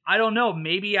 And I don't know,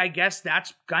 maybe I guess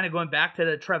that's kind of going back to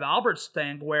the Trev Alberts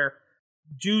thing, where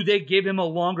do they give him a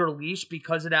longer leash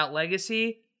because of that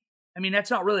legacy? I mean,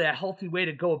 that's not really a healthy way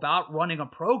to go about running a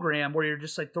program where you're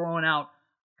just like throwing out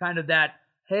kind of that,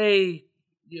 hey,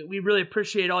 we really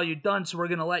appreciate all you've done, so we're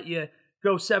going to let you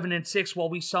go 7-6 while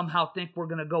we somehow think we're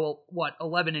going to go,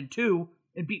 11-2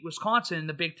 and beat Wisconsin in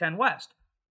the Big Ten West.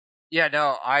 Yeah,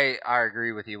 no, I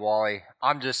agree with you, Wally.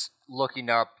 I'm just looking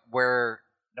up where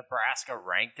Nebraska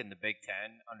ranked in the Big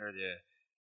Ten under the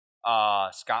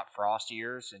Scott Frost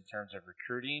years in terms of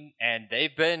recruiting, and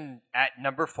they've been at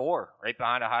number 4, right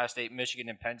behind Ohio State, Michigan,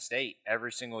 and Penn State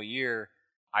every single year,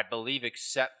 I believe,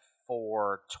 except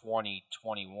for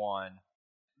 2021.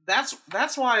 That's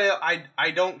why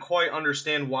I don't quite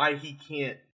understand why he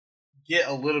can't get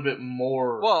a little bit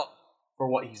more for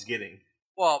what he's getting.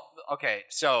 Well, okay,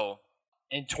 so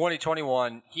in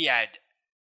 2021, he had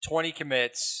 20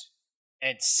 commits,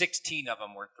 and 16 of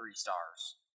them were 3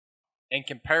 stars. In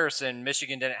comparison,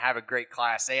 Michigan didn't have a great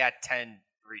class. They had 10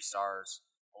 3-stars,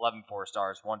 11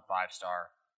 4-stars, 1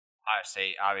 5-star. Ohio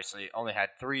State, obviously, only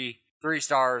had 3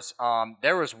 3-stars.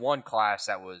 There was one class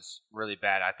that was really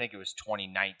bad. I think it was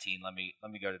 2019. Let me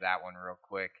go to that one real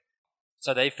quick.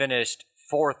 So they finished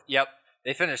 4th. Yep,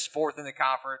 they finished 4th in the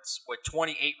conference with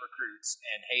 28 recruits.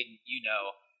 And Hayden, you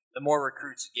know, the more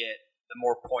recruits you get, the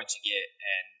more points you get,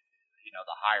 and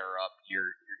the higher up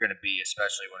you're going to be,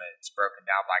 especially when it's broken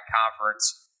down by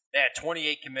conference. They had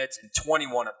 28 commits, and 21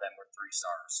 of them were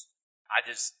 3-stars.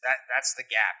 That's the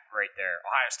gap right there.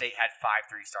 Ohio State had 5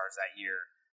 3-stars that year.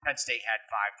 Penn State had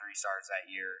 5 3-stars that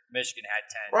year. Michigan had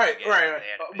 10. Right.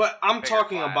 But I'm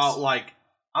talking about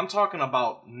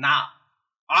not.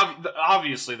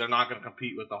 Obviously, they're not going to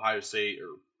compete with Ohio State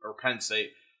or Penn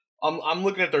State. I'm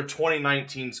looking at their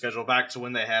 2019 schedule back to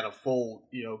when they had a full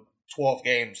 12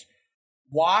 games.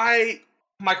 Why?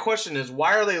 My question is,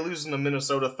 why are they losing to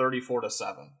Minnesota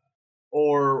 34-7?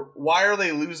 Or why are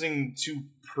they losing to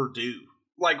Purdue?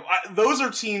 Like, those are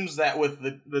teams that with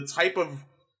the type of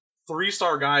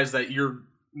 3-star guys that you're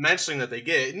mentioning that they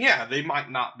get, and yeah, they might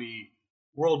not be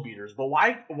world beaters, but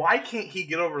why can't he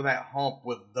get over that hump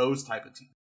with those type of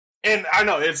teams? And I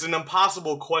know it's an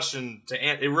impossible question to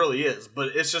answer. It really is, but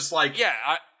it's just like,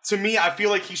 to me, I feel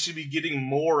like he should be getting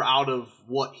more out of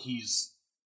what he's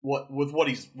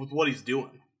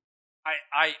doing.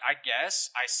 I guess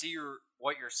I see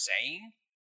what you're saying,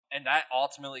 and that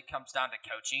ultimately comes down to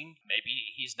coaching.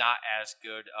 Maybe he's not as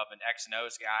good of an X and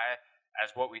O's guy as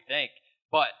what we think.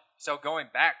 But so going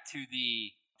back to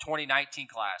the 2019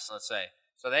 class, let's say,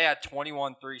 so they had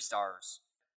 21 3-stars.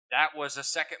 That was the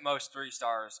second most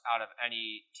 3-stars out of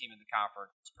any team in the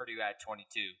conference. Purdue had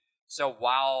 22. So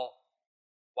while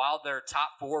their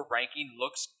top 4 ranking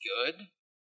looks good,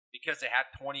 because they had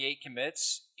 28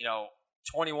 commits,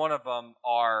 21 of them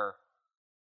are,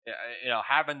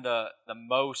 having the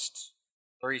most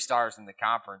 3-stars in the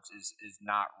conference is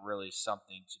not really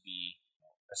something to be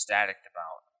ecstatic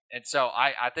about. And so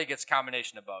I think it's a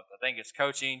combination of both. I think it's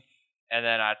coaching, and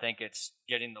then I think it's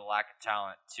getting the lack of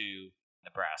talent to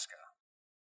Nebraska.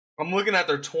 I'm looking at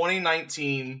their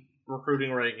 2019 recruiting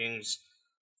rankings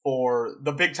for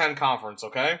the Big Ten Conference,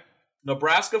 okay?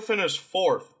 Nebraska finished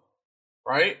 4th.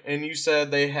 Right? And you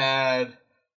said they had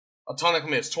a ton of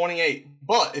commits, 28.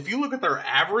 But if you look at their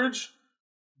average,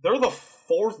 they're the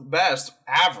 4th best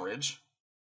average,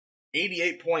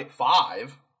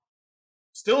 88.5,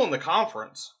 still in the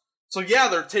conference. So yeah,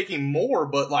 they're taking more,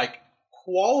 but like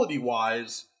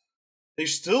quality-wise, they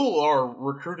still are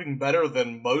recruiting better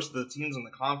than most of the teams in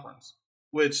the conference.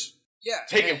 Which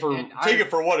take it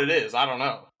for what it is. I don't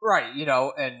know. Right,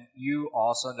 and you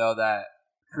also know that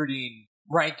recruiting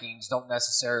rankings don't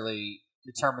necessarily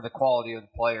determine the quality of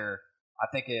the player. I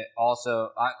think it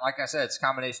also, like I said, it's a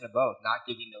combination of both. Not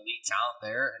giving elite talent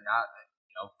there and not,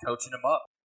 coaching them up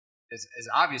is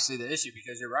obviously the issue,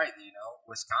 because you're right.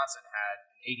 Wisconsin had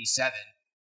an 87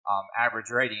 average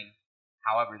rating.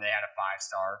 However, they had a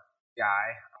 5-star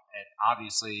guy, and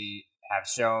obviously have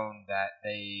shown that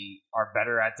they are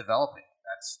better at developing.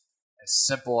 That's as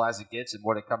simple as it gets and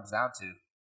what it comes down to.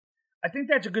 I think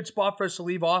that's a good spot for us to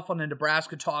leave off on the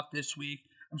Nebraska talk this week.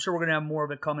 I'm sure we're going to have more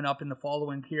of it coming up in the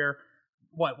following here.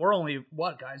 We're only,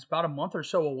 guys, about a month or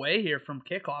so away here from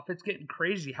kickoff. It's getting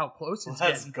crazy how close it's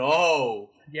getting. Let's go.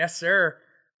 Yes, sir.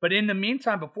 But in the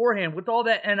meantime, beforehand, with all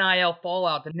that NIL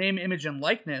fallout, the name, image, and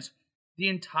likeness, the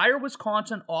entire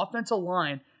Wisconsin offensive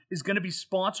line is going to be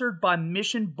sponsored by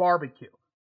Mission Barbecue.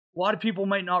 A lot of people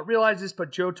might not realize this,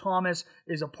 but Joe Thomas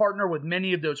is a partner with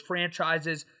many of those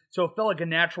franchises, so it felt like a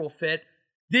natural fit.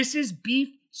 This is beef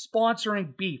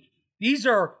sponsoring beef. These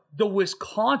are the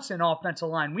Wisconsin offensive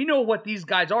line. We know what these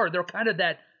guys are. They're kind of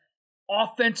that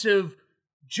offensive,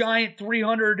 giant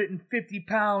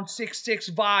 350-pound,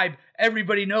 6'6" vibe.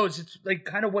 Everybody knows it's like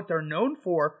kind of what they're known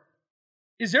for.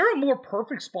 Is there a more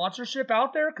perfect sponsorship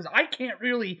out there? Because I can't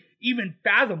really even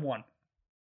fathom one.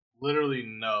 Literally,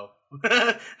 no.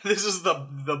 This is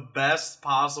the best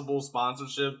possible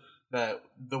sponsorship that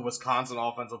the Wisconsin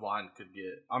offensive line could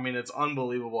get. I mean, it's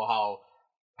unbelievable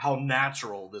how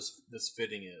natural this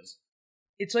fitting is.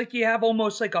 It's like you have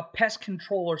almost like a pest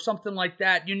control or something like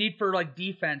that you need for like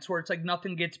defense, where it's like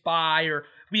nothing gets by or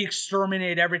we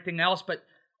exterminate everything else. But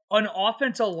an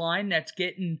offensive line that's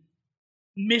getting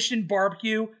Mission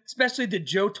Barbecue, especially the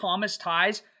Joe Thomas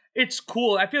ties, it's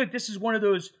cool. I feel like this is one of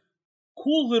those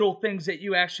cool little things that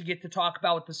you actually get to talk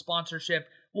about with the sponsorship.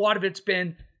 A lot of it's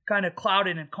been kind of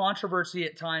clouded in controversy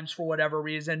at times for whatever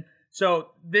reason. So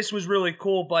this was really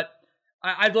cool, but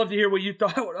I'd love to hear what you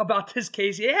thought about this,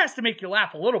 Casey. It has to make you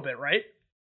laugh a little bit, right?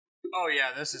 Oh,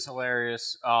 yeah, this is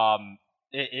hilarious.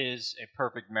 It is a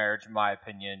perfect marriage, in my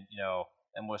opinion.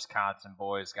 And Wisconsin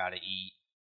boys got to eat.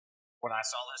 When I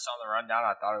saw this on the rundown,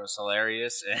 I thought it was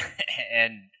hilarious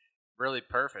and really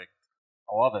perfect.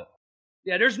 I love it.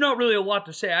 Yeah, there's not really a lot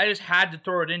to say. I just had to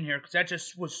throw it in here because that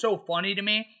just was so funny to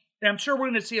me. And I'm sure we're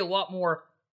going to see a lot more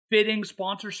fitting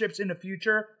sponsorships in the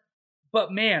future.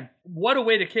 But man, what a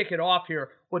way to kick it off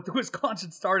here with the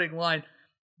Wisconsin starting line.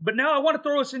 But now I want to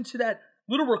throw us into that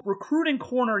little recruiting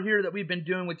corner here that we've been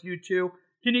doing with you two.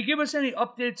 Can you give us any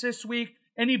updates this week?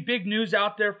 Any big news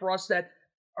out there for us that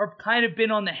are kind of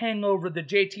been on the hangover, the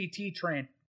JTT train?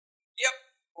 Yep.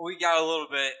 We got a little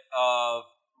bit of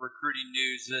recruiting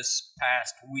news this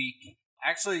past week.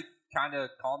 Actually, kind of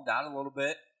calmed down a little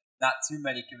bit. Not too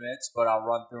many commits, but I'll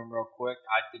run through them real quick.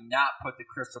 I did not put the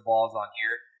crystal balls on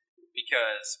here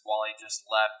because Wally just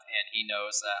left and he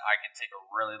knows that I can take a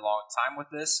really long time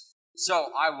with this. So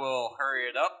I will hurry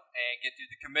it up and get through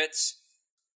the commits.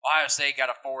 Ohio State got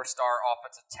a 4-star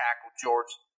offensive tackle, George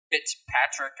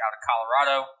Fitzpatrick, out of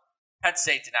Colorado. Penn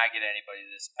State did not get anybody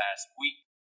this past week.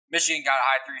 Michigan got a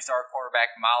high 3-star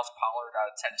quarterback, Miles Pollard, out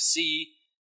of Tennessee.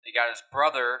 They got his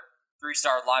brother,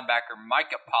 3-star linebacker,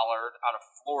 Micah Pollard, out of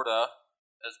Florida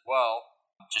as well.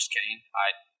 Just kidding.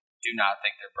 I do not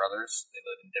think they're brothers. They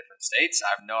live in different states.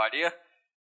 I have no idea.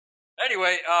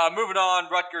 Anyway, moving on.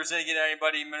 Rutgers didn't get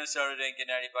anybody. Minnesota didn't get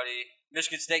anybody.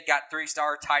 Michigan State got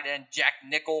 3-star tight end Jack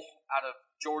Nickel out of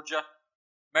Georgia.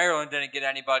 Maryland didn't get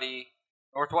anybody.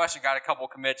 Northwestern got a couple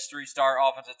commits. 3-star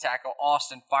offensive tackle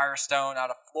Austin Firestone out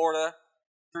of Florida.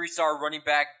 3-star running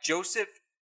back Joseph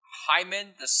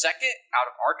Hyman II out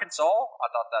of Arkansas. I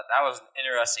thought that was an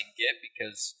interesting get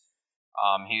because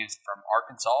he's from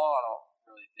Arkansas. I don't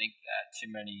really think that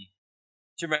too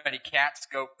many cats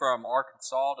go from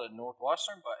Arkansas to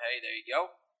Northwestern, but hey, there you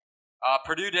go.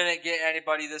 Purdue didn't get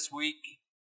anybody this week.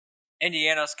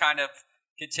 Indiana's kind of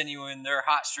continuing their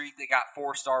hot streak. They got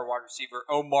 4-star wide receiver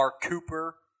Omar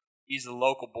Cooper. He's a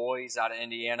local boy. He's out of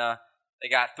Indiana. They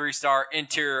got 3-star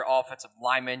interior offensive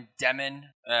lineman Demon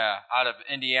out of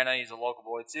Indiana. He's a local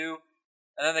boy too.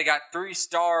 And then they got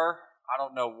 3-star, I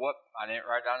don't know what, I didn't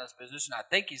write down his position. I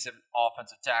think he's an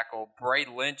offensive tackle, Bray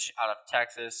Lynch out of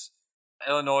Texas.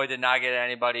 Illinois did not get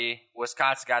anybody.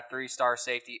 Wisconsin got 3-star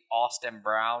safety Austin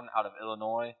Brown out of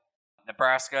Illinois.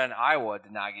 Nebraska and Iowa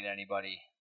did not get anybody.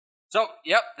 So,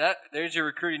 yep, there's your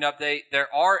recruiting update.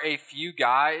 There are a few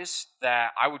guys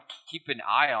that I would keep an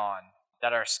eye on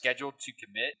that are scheduled to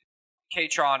commit.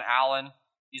 Katron Allen,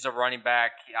 he's a running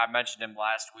back. I mentioned him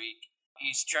last week.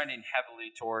 He's trending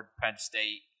heavily toward Penn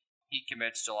State. He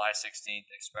commits July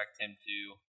 16th. Expect him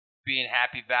to be in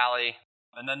Happy Valley.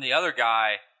 And then the other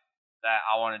guy that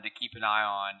I wanted to keep an eye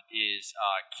on is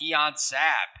Keon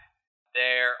Sabb.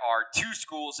 there are 2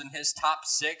 schools in his top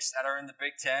 6 that are in the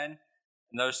Big Ten,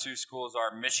 and those 2 schools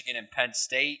are Michigan and Penn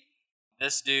State.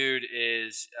 This dude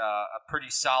is a pretty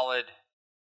solid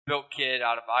built kid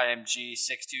out of IMG, 6'2",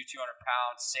 200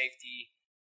 pounds, safety,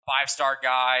 5-star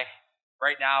guy.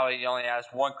 Right now, he only has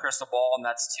 1 crystal ball, and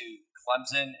that's to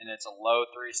Clemson, and it's a low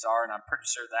 3-star, and I'm pretty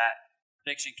sure that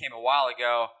prediction came a while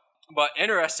ago. But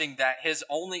interesting that his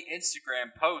only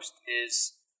Instagram post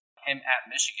is him at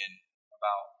Michigan,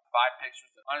 about 5 pictures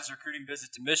on his recruiting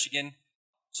visit to Michigan.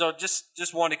 So just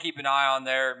wanted to keep an eye on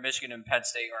there. Michigan and Penn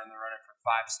State are in the running for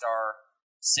 5-star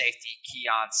safety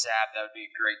Keon Sabb. That would be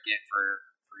a great get for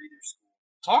either school.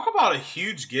 Talk about a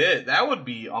huge get. That would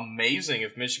be amazing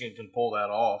if Michigan can pull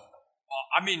that off. Well,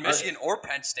 I mean, Michigan or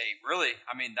Penn State, really.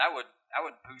 I mean, that would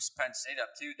boost Penn State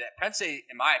up too. That Penn State,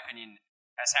 in my opinion,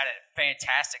 has had a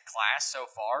fantastic class so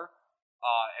far.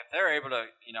 If they're able to,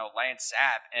 land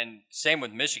Sabb, and same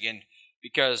with Michigan,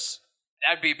 because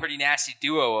that'd be a pretty nasty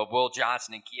duo of Will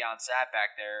Johnson and Keon Sabb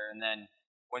back there. And then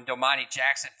when Domani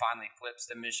Jackson finally flips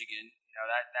to Michigan,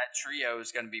 that trio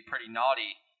is going to be pretty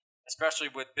naughty, especially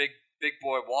with big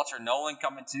boy Walter Nolan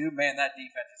coming too. Man, that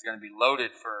defense is going to be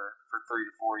loaded for 3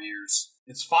 to 4 years.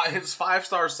 It's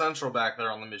 5-star central back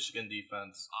there on the Michigan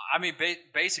defense. I mean,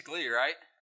 basically, right?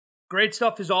 Great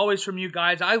stuff as always from you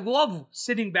guys. I love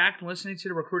sitting back and listening to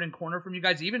the Recruiting Corner from you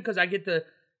guys, even because I get to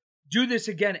do this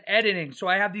again editing, so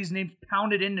I have these names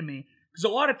pounded into me. Because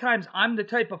a lot of times I'm the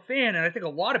type of fan, and I think a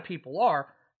lot of people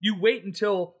are, you wait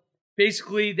until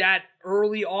basically that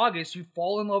early August, you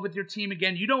fall in love with your team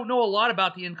again. You don't know a lot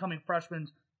about the incoming freshmen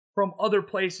from other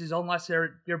places unless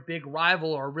they're their big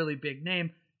rival or a really big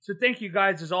name. So thank you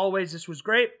guys as always. This was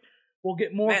great. We'll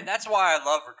get more. Man, that's why I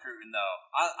love recruiting, though.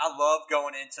 I love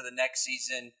going into the next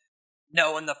season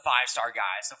knowing the 5-star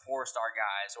guys, the 4-star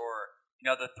guys, or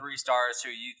the 3-stars who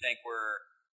you think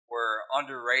were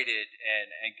underrated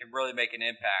and can really make an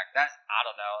impact. That, I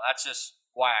don't know. That's just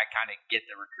why I kind of get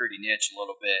the recruiting itch a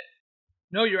little bit.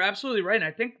 No, you're absolutely right. And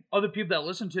I think other people that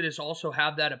listen to this also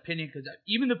have that opinion, because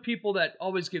even the people that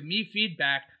always give me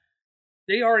feedback,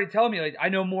 they already tell me, like, I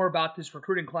know more about this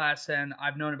recruiting class than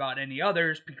I've known about any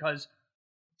others, because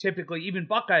typically, even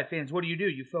Buckeye fans, what do?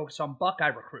 You focus on Buckeye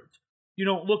recruits. You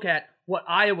don't look at what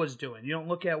Iowa's doing. You don't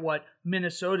look at what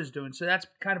Minnesota's doing. So that's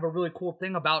kind of a really cool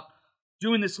thing about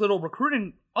doing this little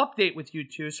recruiting update with you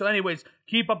two. So anyways,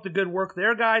 keep up the good work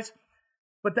there, guys.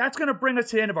 But that's going to bring us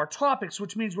to the end of our topics,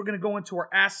 which means we're going to go into our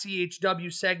Ask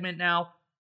CHW segment now.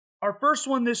 Our first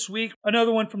one this week,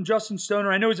 another one from Justin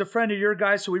Stoner. I know he's a friend of your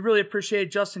guys, so we really appreciate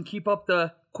it. Justin, keep up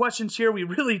the questions here. We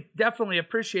really definitely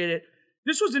appreciate it.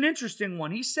 This was an interesting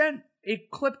one. He sent a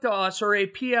clip to us, or a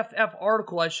PFF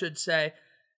article, I should say,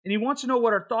 and he wants to know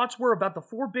what our thoughts were about the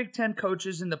 4 Big Ten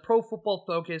coaches in the Pro Football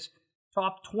Focus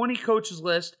top 20 coaches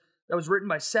list that was written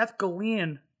by Seth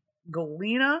Galina,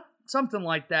 something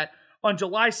like that, on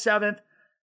July 7th.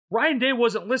 Ryan Day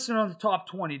wasn't listed on the top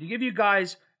 20. To give you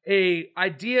guys an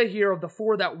idea here of the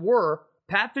 4 that were,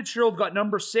 Pat Fitzgerald got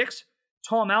number 6,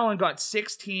 Tom Allen got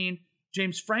 16,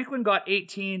 James Franklin got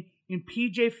 18, and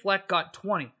PJ Fleck got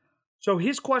 20. So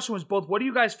his question was both, what do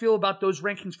you guys feel about those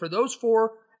rankings for those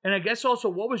 4? And I guess also,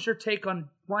 what was your take on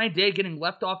Ryan Day getting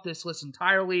left off this list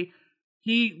entirely?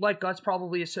 He, like us,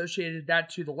 probably associated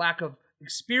that to the lack of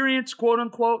experience, quote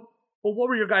unquote. But what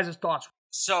were your guys' thoughts?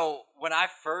 So when I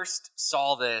first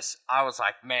saw this, I was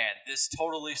like, man, this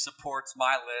totally supports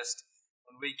my list.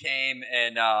 When we came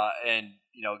and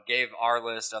gave our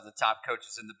list of the top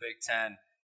coaches in the Big Ten.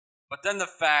 But then the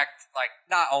fact, like,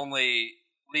 not only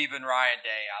leaving Ryan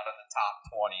Day out of the top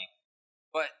 20,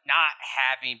 but not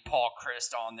having Paul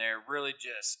Chryst on there really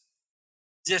just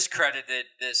discredited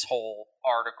this whole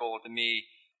article to me.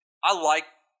 I like,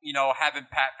 having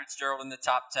Pat Fitzgerald in the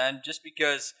top 10 just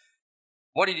because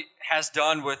what he has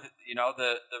done with,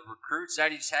 the recruits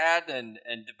that he's had and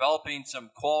developing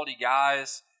some quality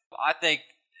guys. I think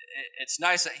it's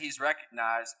nice that he's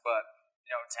recognized, but,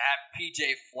 to have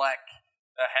PJ Fleck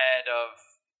ahead of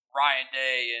Ryan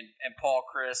Day and Paul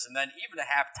Chryst, and then even to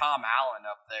have Tom Allen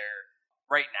up there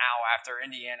right now after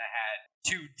Indiana had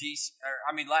 2 decent,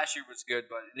 last year was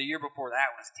good, but the year before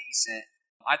that was decent.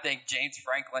 I think James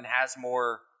Franklin has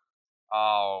more,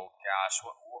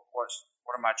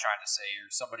 what am I trying to say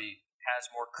here? Somebody has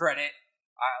more credit,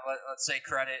 let's say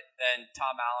credit, than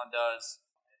Tom Allen does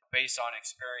based on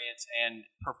experience and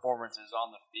performances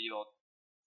on the field.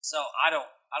 So I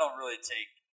don't really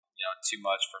take, too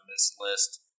much from this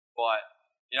list, but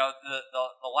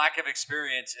the lack of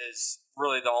experience is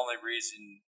really the only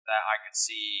reason that I could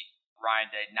see Ryan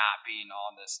Day not being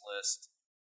on this list,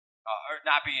 or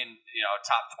not being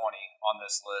top 20 on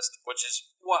this list, which is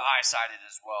what I cited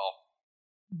as well.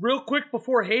 Real quick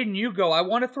before Hayden, you go, I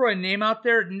want to throw a name out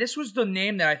there, and this was the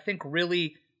name that I think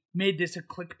really made this a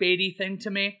clickbaity thing to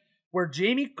me, where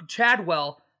Jamie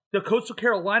Chadwell, the Coastal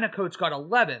Carolina coach, got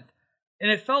 11th. And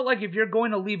it felt like if you're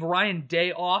going to leave Ryan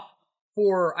Day off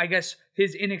for, I guess,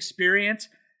 his inexperience,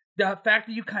 the fact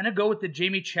that you kind of go with the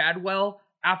Jamie Chadwell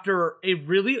after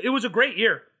it was a great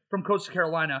year from Coastal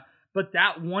Carolina, but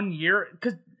that 1 year,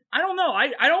 because I don't know,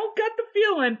 I don't get the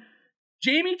feeling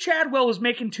Jamie Chadwell was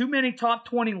making too many top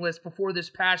 20 lists before this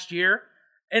past year,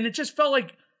 and it just felt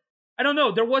like, I don't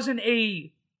know, there wasn't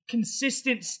a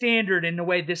consistent standard in the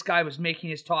way this guy was making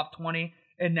his top 20,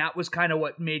 and that was kind of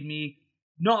what made me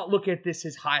not look at this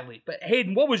as highly. But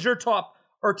Hayden, what was your top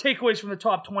or takeaways from the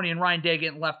top 20 and Ryan Day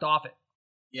getting left off it?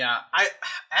 Yeah, I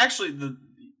actually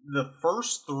the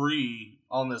first three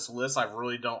on this list I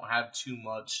really don't have too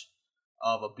much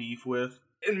of a beef with.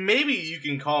 And maybe you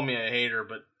can call me a hater,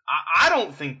 but I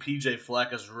don't think PJ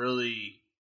Fleck is really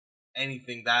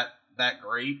anything that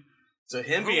great. So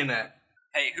him being that.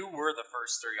 Hey, who were the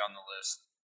first three on the list?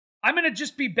 I'm going to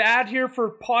just be bad here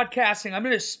for podcasting. I'm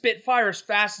going to spitfire as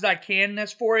fast as I can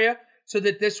this for you so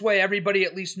that this way everybody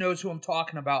at least knows who I'm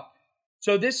talking about.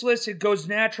 So this list, it goes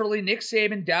naturally. Nick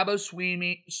Saban, Dabo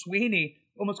Sweeney,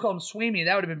 almost called him Sweeney,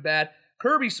 that would have been bad.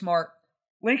 Kirby Smart,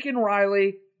 Lincoln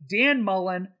Riley, Dan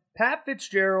Mullen, Pat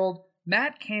Fitzgerald,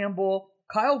 Matt Campbell,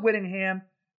 Kyle Whittingham,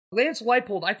 Lance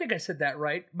Leipold. I think I said that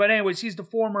right. But anyways, he's the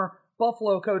former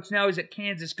Buffalo coach. Now he's at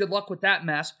Kansas. Good luck with that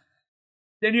mess.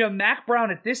 Then you have Mac Brown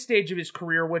at this stage of his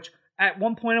career, which at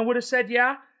one point I would have said,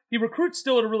 yeah, he recruits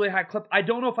still at a really high clip. I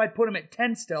don't know if I'd put him at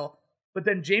 10 still. But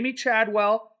then Jamie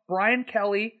Chadwell, Brian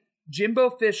Kelly, Jimbo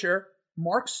Fisher,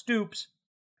 Mark Stoops,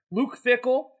 Luke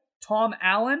Fickell, Tom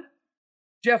Allen,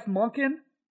 Jeff Monken,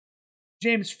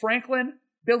 James Franklin,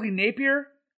 Billy Napier,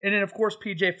 and then, of course,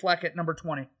 PJ Fleck at number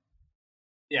 20.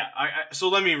 Yeah, so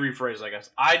let me rephrase, I guess.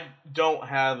 I don't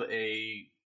have a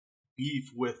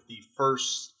beef with the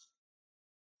first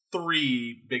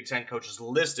three Big Ten coaches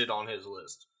listed on his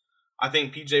list. I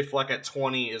think PJ Fleck at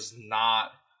 20 is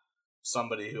not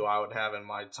somebody who I would have in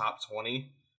my top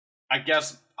 20. I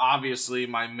guess, obviously,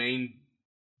 my main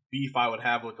beef I would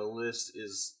have with the list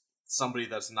is somebody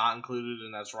that's not included,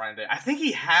 and that's Ryan Day. I think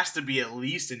he has to be at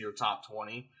least in your top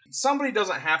 20. Somebody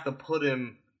doesn't have to put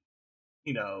him,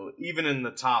 even in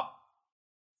the top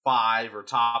 5 or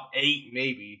top 8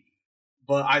 maybe.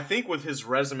 But I think with his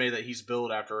resume that he's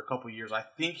built after a couple years, I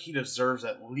think he deserves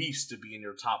at least to be in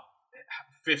your top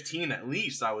 15 at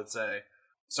least, I would say.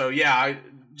 So yeah, I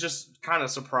just kind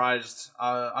of surprised.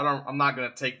 I'm not going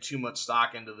to take too much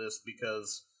stock into this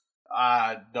because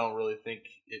I don't really think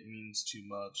it means too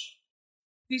much.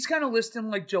 He's kind of listing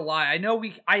like July. I know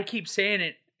I keep saying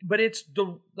it, but it's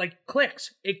the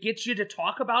clicks. It gets you to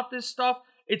talk about this stuff.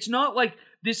 It's not like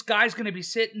this guy's going to be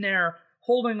sitting there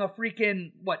holding a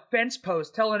freaking fence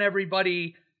post telling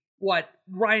everybody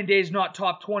Ryan Day's not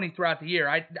top 20 throughout the year.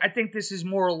 I think this is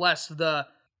more or less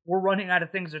we're running out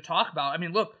of things to talk about. I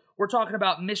mean, look, we're talking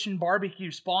about Mission Barbecue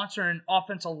sponsoring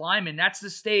offensive linemen. That's the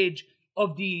stage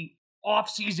of the off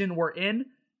season we're in,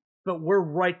 but we're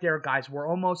right there, guys. We're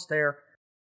almost there.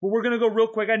 But we're going to go real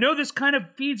quick. I know this kind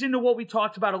of feeds into what we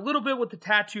talked about a little bit with the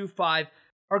Tattoo 5.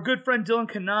 Our good friend Dylan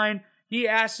Canine, he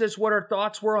asked us what our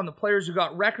thoughts were on the players who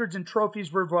got records and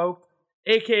trophies revoked,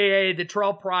 a.k.a. the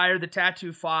Terrell Pryor, the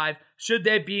Tattoo 5. Should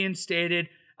they be instated?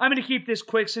 I'm going to keep this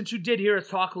quick since you did hear us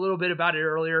talk a little bit about it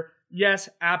earlier. Yes,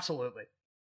 absolutely.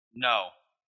 No.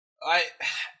 I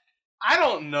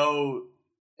don't know.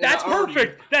 That's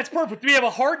perfect. That's perfect. We have a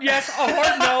hard yes, a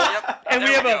hard no, Yep, and we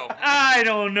have I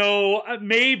don't know,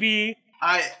 maybe.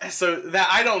 So that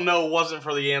I don't know wasn't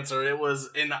for the answer. It was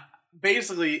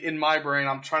basically in my brain.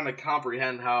 I'm trying to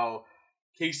comprehend how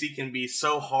Casey can be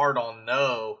so hard on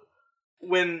no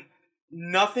when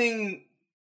nothing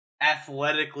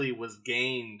athletically was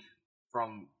gained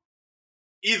from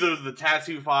either the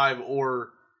Tattoo 5 or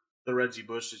the Reggie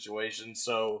Bush situation.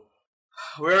 So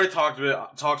we already talked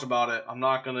about it. I'm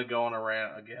not going to go on a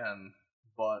rant again,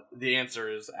 but the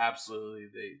answer is absolutely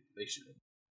they should.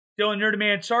 Dylan, you're the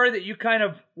man. Sorry that you kind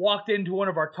of walked into one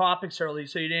of our topics early,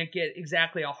 so you didn't get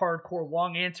exactly a hardcore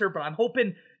long answer, but I'm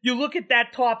hoping you look at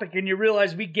that topic and you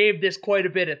realize we gave this quite a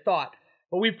bit of thought.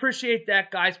 But we appreciate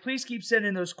that, guys. Please keep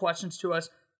sending those questions to us.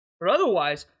 But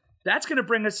otherwise, that's going to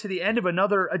bring us to the end of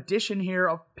another edition here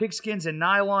of Pigskins and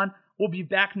Nylon. We'll be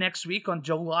back next week on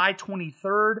July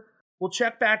 23rd. We'll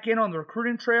check back in on the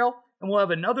recruiting trail, and we'll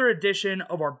have another edition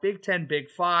of our Big Ten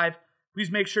Big Five. Please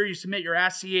make sure you submit your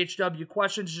Ask CHW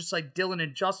questions just like Dylan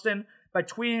and Justin by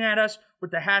tweeting at us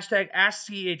with the hashtag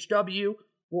AskCHW.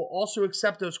 We'll also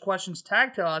accept those questions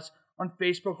tagged to us on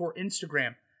Facebook or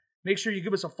Instagram. Make sure you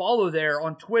give us a follow there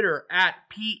on Twitter at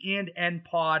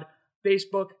P&N-Pod,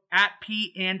 Facebook at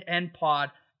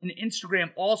P&N-Pod, and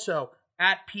Instagram also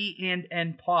at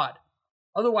P&N-Pod.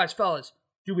 Otherwise, fellas,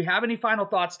 do we have any final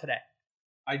thoughts today?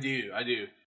 I do.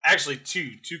 Actually,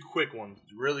 two quick ones,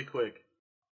 really quick.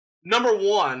 Number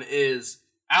one is,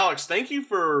 Alex, thank you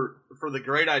for the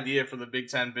great idea for the Big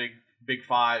Ten, Big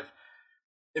Five.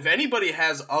 If anybody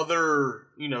has other,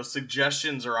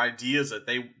 suggestions or ideas that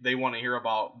they want to hear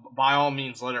about, by all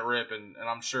means, let it rip, and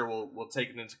I'm sure we'll take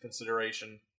it into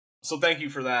consideration. So thank you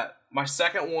for that. My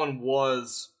second one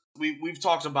was, we've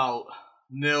talked about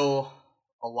nil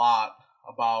a lot,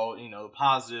 about, the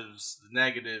positives, the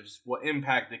negatives, what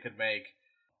impact it could make.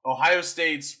 Ohio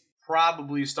State's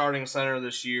probably starting center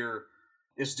this year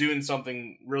is doing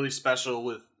something really special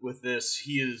with this.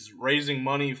 He is raising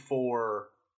money for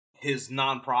his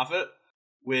nonprofit,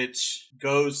 which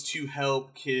goes to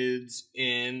help kids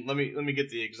in, let me get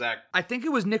the exact. I think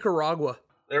it was Nicaragua.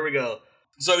 There we go.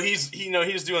 So he's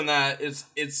doing that.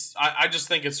 I just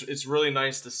think it's really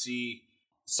nice to see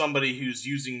somebody who's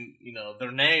using,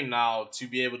 their name now to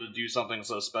be able to do something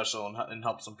so special and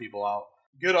help some people out.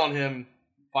 Good on him.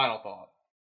 Final thought.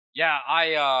 Yeah,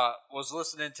 I was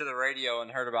listening to the radio and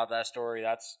heard about that story.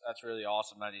 That's really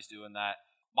awesome that he's doing that.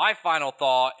 My final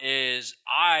thought is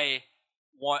I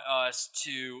want us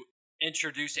to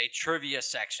introduce a trivia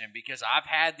section because I've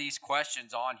had these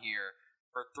questions on here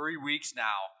for 3 weeks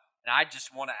now, and I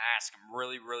just want to ask them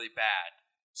really, really bad.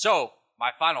 So,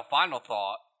 my final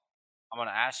thought, I'm going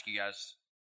to ask you guys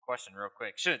a question real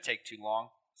quick. Shouldn't take too long.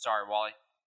 Sorry, Wally.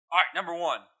 All right, number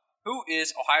one. Who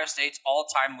is Ohio State's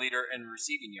all-time leader in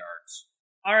receiving yards?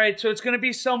 All right, so it's going to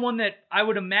be someone that I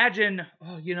would imagine,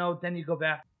 then you go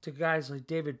back to guys like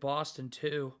David Boston,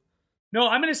 too. No,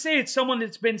 I'm going to say it's someone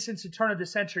that's been since the turn of the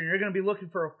century. You're going to be looking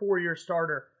for a 4-year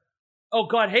starter. Oh,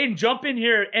 God, Hayden, jump in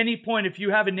here at any point if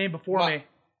you have a name before me.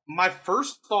 My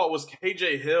first thought was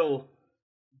KJ Hill,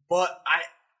 but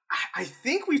I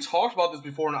think we talked about this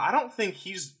before, and I don't think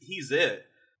he's it.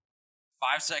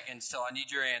 5 seconds till I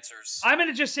need your answers. I'm going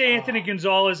to just say Anthony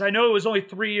Gonzalez. I know it was only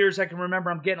 3 years. I can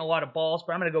remember I'm getting a lot of balls,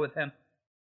 but I'm going to go with him.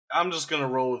 I'm just going to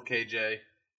roll with KJ.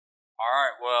 All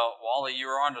right, well, Wally, you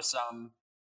were onto something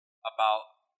about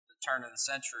the turn of the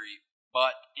century,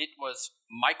 but it was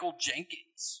Michael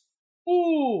Jenkins.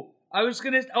 Ooh, I was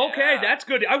going to... Okay, that's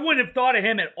good. I wouldn't have thought of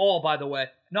him at all, by the way.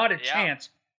 Not a chance.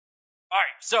 All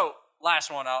right, so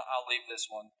last one. I'll leave this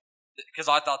one because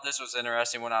I thought this was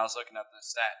interesting when I was looking at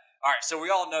this stat. All right, so we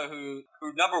all know who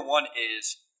number one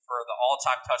is for the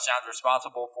all-time touchdowns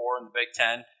responsible for in the Big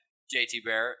Ten, JT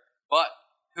Barrett. But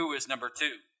who is number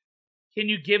two? Can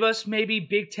you give us maybe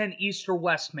Big Ten East or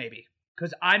West, maybe?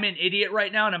 Because I'm an idiot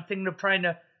right now, and I'm thinking of trying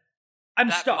to...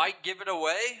 I'm stuck. That might give it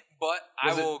away, but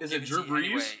I will give it Drew Brees?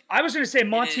 Anyway. I was going to say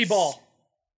Monty Ball.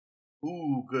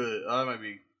 Ooh, good. That might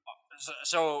be...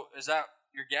 So is that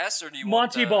your guess, or do you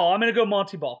want Monty Ball. I'm going to go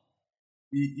Monty Ball.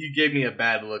 You gave me a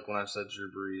bad look when I said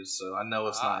Drew Brees, so I know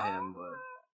it's not him, but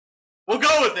we'll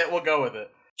go with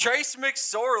it. Trace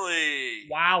McSorley.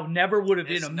 Wow, never would have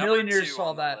in a million years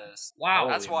saw that. Wow,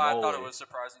 that's why I thought it was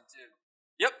surprising too.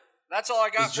 Yep, that's all I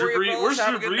got for you. Where's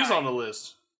Drew Brees on the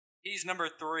list? He's number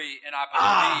 3, and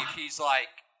I believe he's like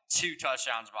 2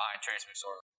 touchdowns behind Trace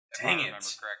McSorley. Dang if I it! remember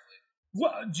correctly.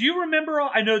 Well, do you remember?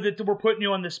 I know that we're putting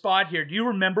you on the spot here. Do you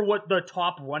remember what the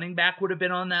top running back would have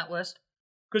been on that list?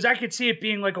 Because I could see it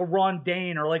being like a Ron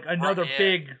Dane or like another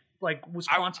big like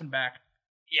Wisconsin back.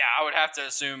 Yeah, I would have to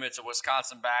assume it's a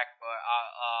Wisconsin back,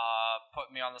 but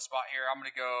put me on the spot here. I'm going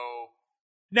to go...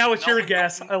 Now it's your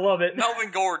guess. I love it.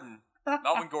 Melvin Gordon.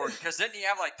 Melvin Gordon. Because didn't he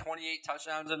have like 28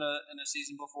 touchdowns in a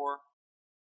season before?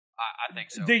 I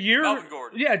think so. The year... Melvin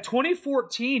Gordon. Yeah,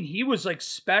 2014, he was like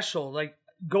special. Like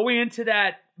going into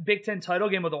that Big Ten title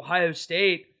game with Ohio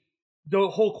State, the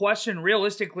whole question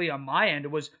realistically on my end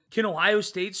was, can Ohio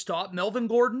State stop Melvin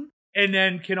Gordon? And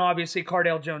then can obviously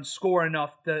Cardale Jones score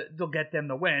enough they'll get them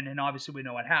the win? And obviously we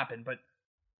know what happened, but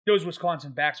those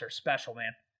Wisconsin backs are special,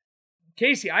 man.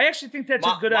 Casey, I actually think that's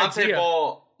a good idea.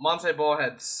 Monte Ball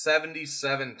had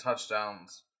 77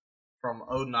 touchdowns from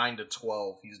 09 to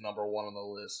 12. He's number 1 on the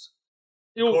list,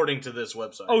 according to this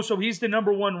website. Oh, so he's the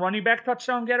number 1 running back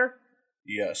touchdown getter?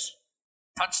 Yes.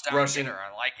 Touchdown getter,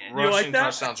 I like it. Rushing you like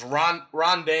that? touchdowns.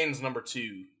 Ron Dane's number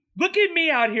 2. Look at me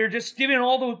out here just giving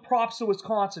all the props to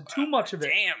Wisconsin. Too much of it.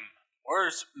 Damn.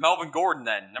 Where's Melvin Gordon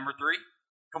then? Number 3?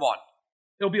 Come on.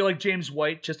 It'll be like James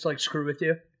White, just to like screw with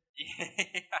you.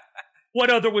 What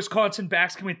other Wisconsin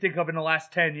backs can we think of in the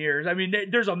last 10 years? I mean,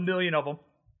 there's a million of them.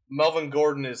 Melvin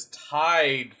Gordon is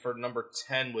tied for number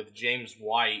 10 with James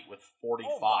White with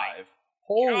 45.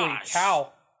 Holy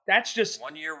cow. that's just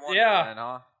 1 year wonder, yeah. then,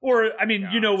 huh? Or I mean,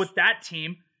 Gosh. with that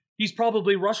team, he's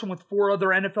probably rushing with 4 other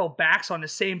NFL backs on the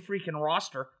same freaking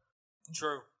roster.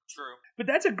 True. But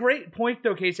that's a great point,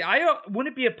 though, Casey. I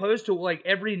wouldn't be opposed to like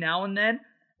every now and then,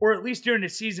 or at least during the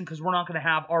season, because we're not going to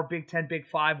have our Big Ten, Big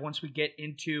Five once we get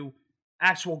into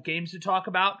actual games to talk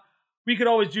about. We could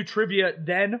always do trivia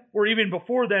then, or even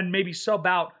before then, maybe sub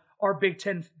out our Big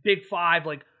Ten, Big Five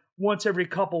like once every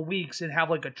couple weeks and have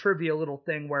like a trivia little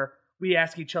thing where we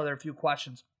ask each other a few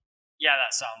questions. Yeah,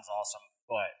 that sounds awesome.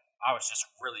 But I was just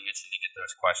really itching to get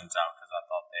those questions out because I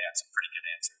thought they had some pretty good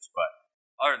answers.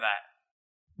 But other than that,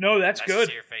 No, that's nice good.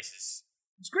 to see your faces.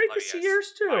 It's great Love to you see guys.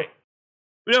 yours too.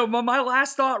 Bye. My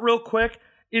last thought, real quick,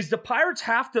 is the Pirates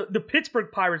have to, the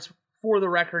Pittsburgh Pirates, for the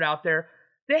record out there,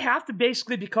 they have to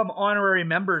basically become honorary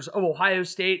members of Ohio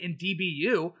State and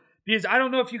DBU, because I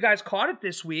don't know if you guys caught it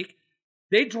this week.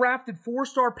 They drafted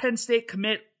 4-star Penn State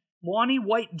commit Lonnie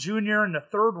White Jr. in the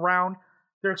 3rd round.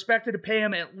 They're expected to pay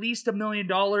him at least $1 million,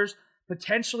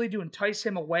 potentially to entice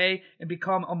him away and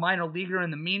become a minor leaguer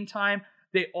in the meantime.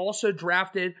 They also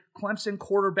drafted Clemson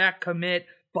quarterback commit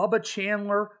Bubba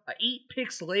Chandler 8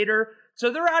 picks later.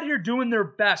 So they're out here doing their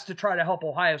best to try to help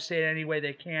Ohio State any way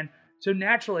they can. So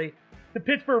naturally, the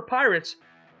Pittsburgh Pirates,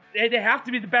 they have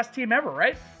to be the best team ever,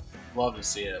 right? Love to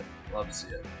see it.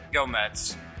 Go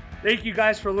Mets. Thank you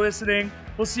guys for listening.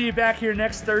 We'll see you back here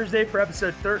next Thursday for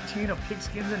episode 13 of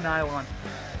Pigskins and Nylon.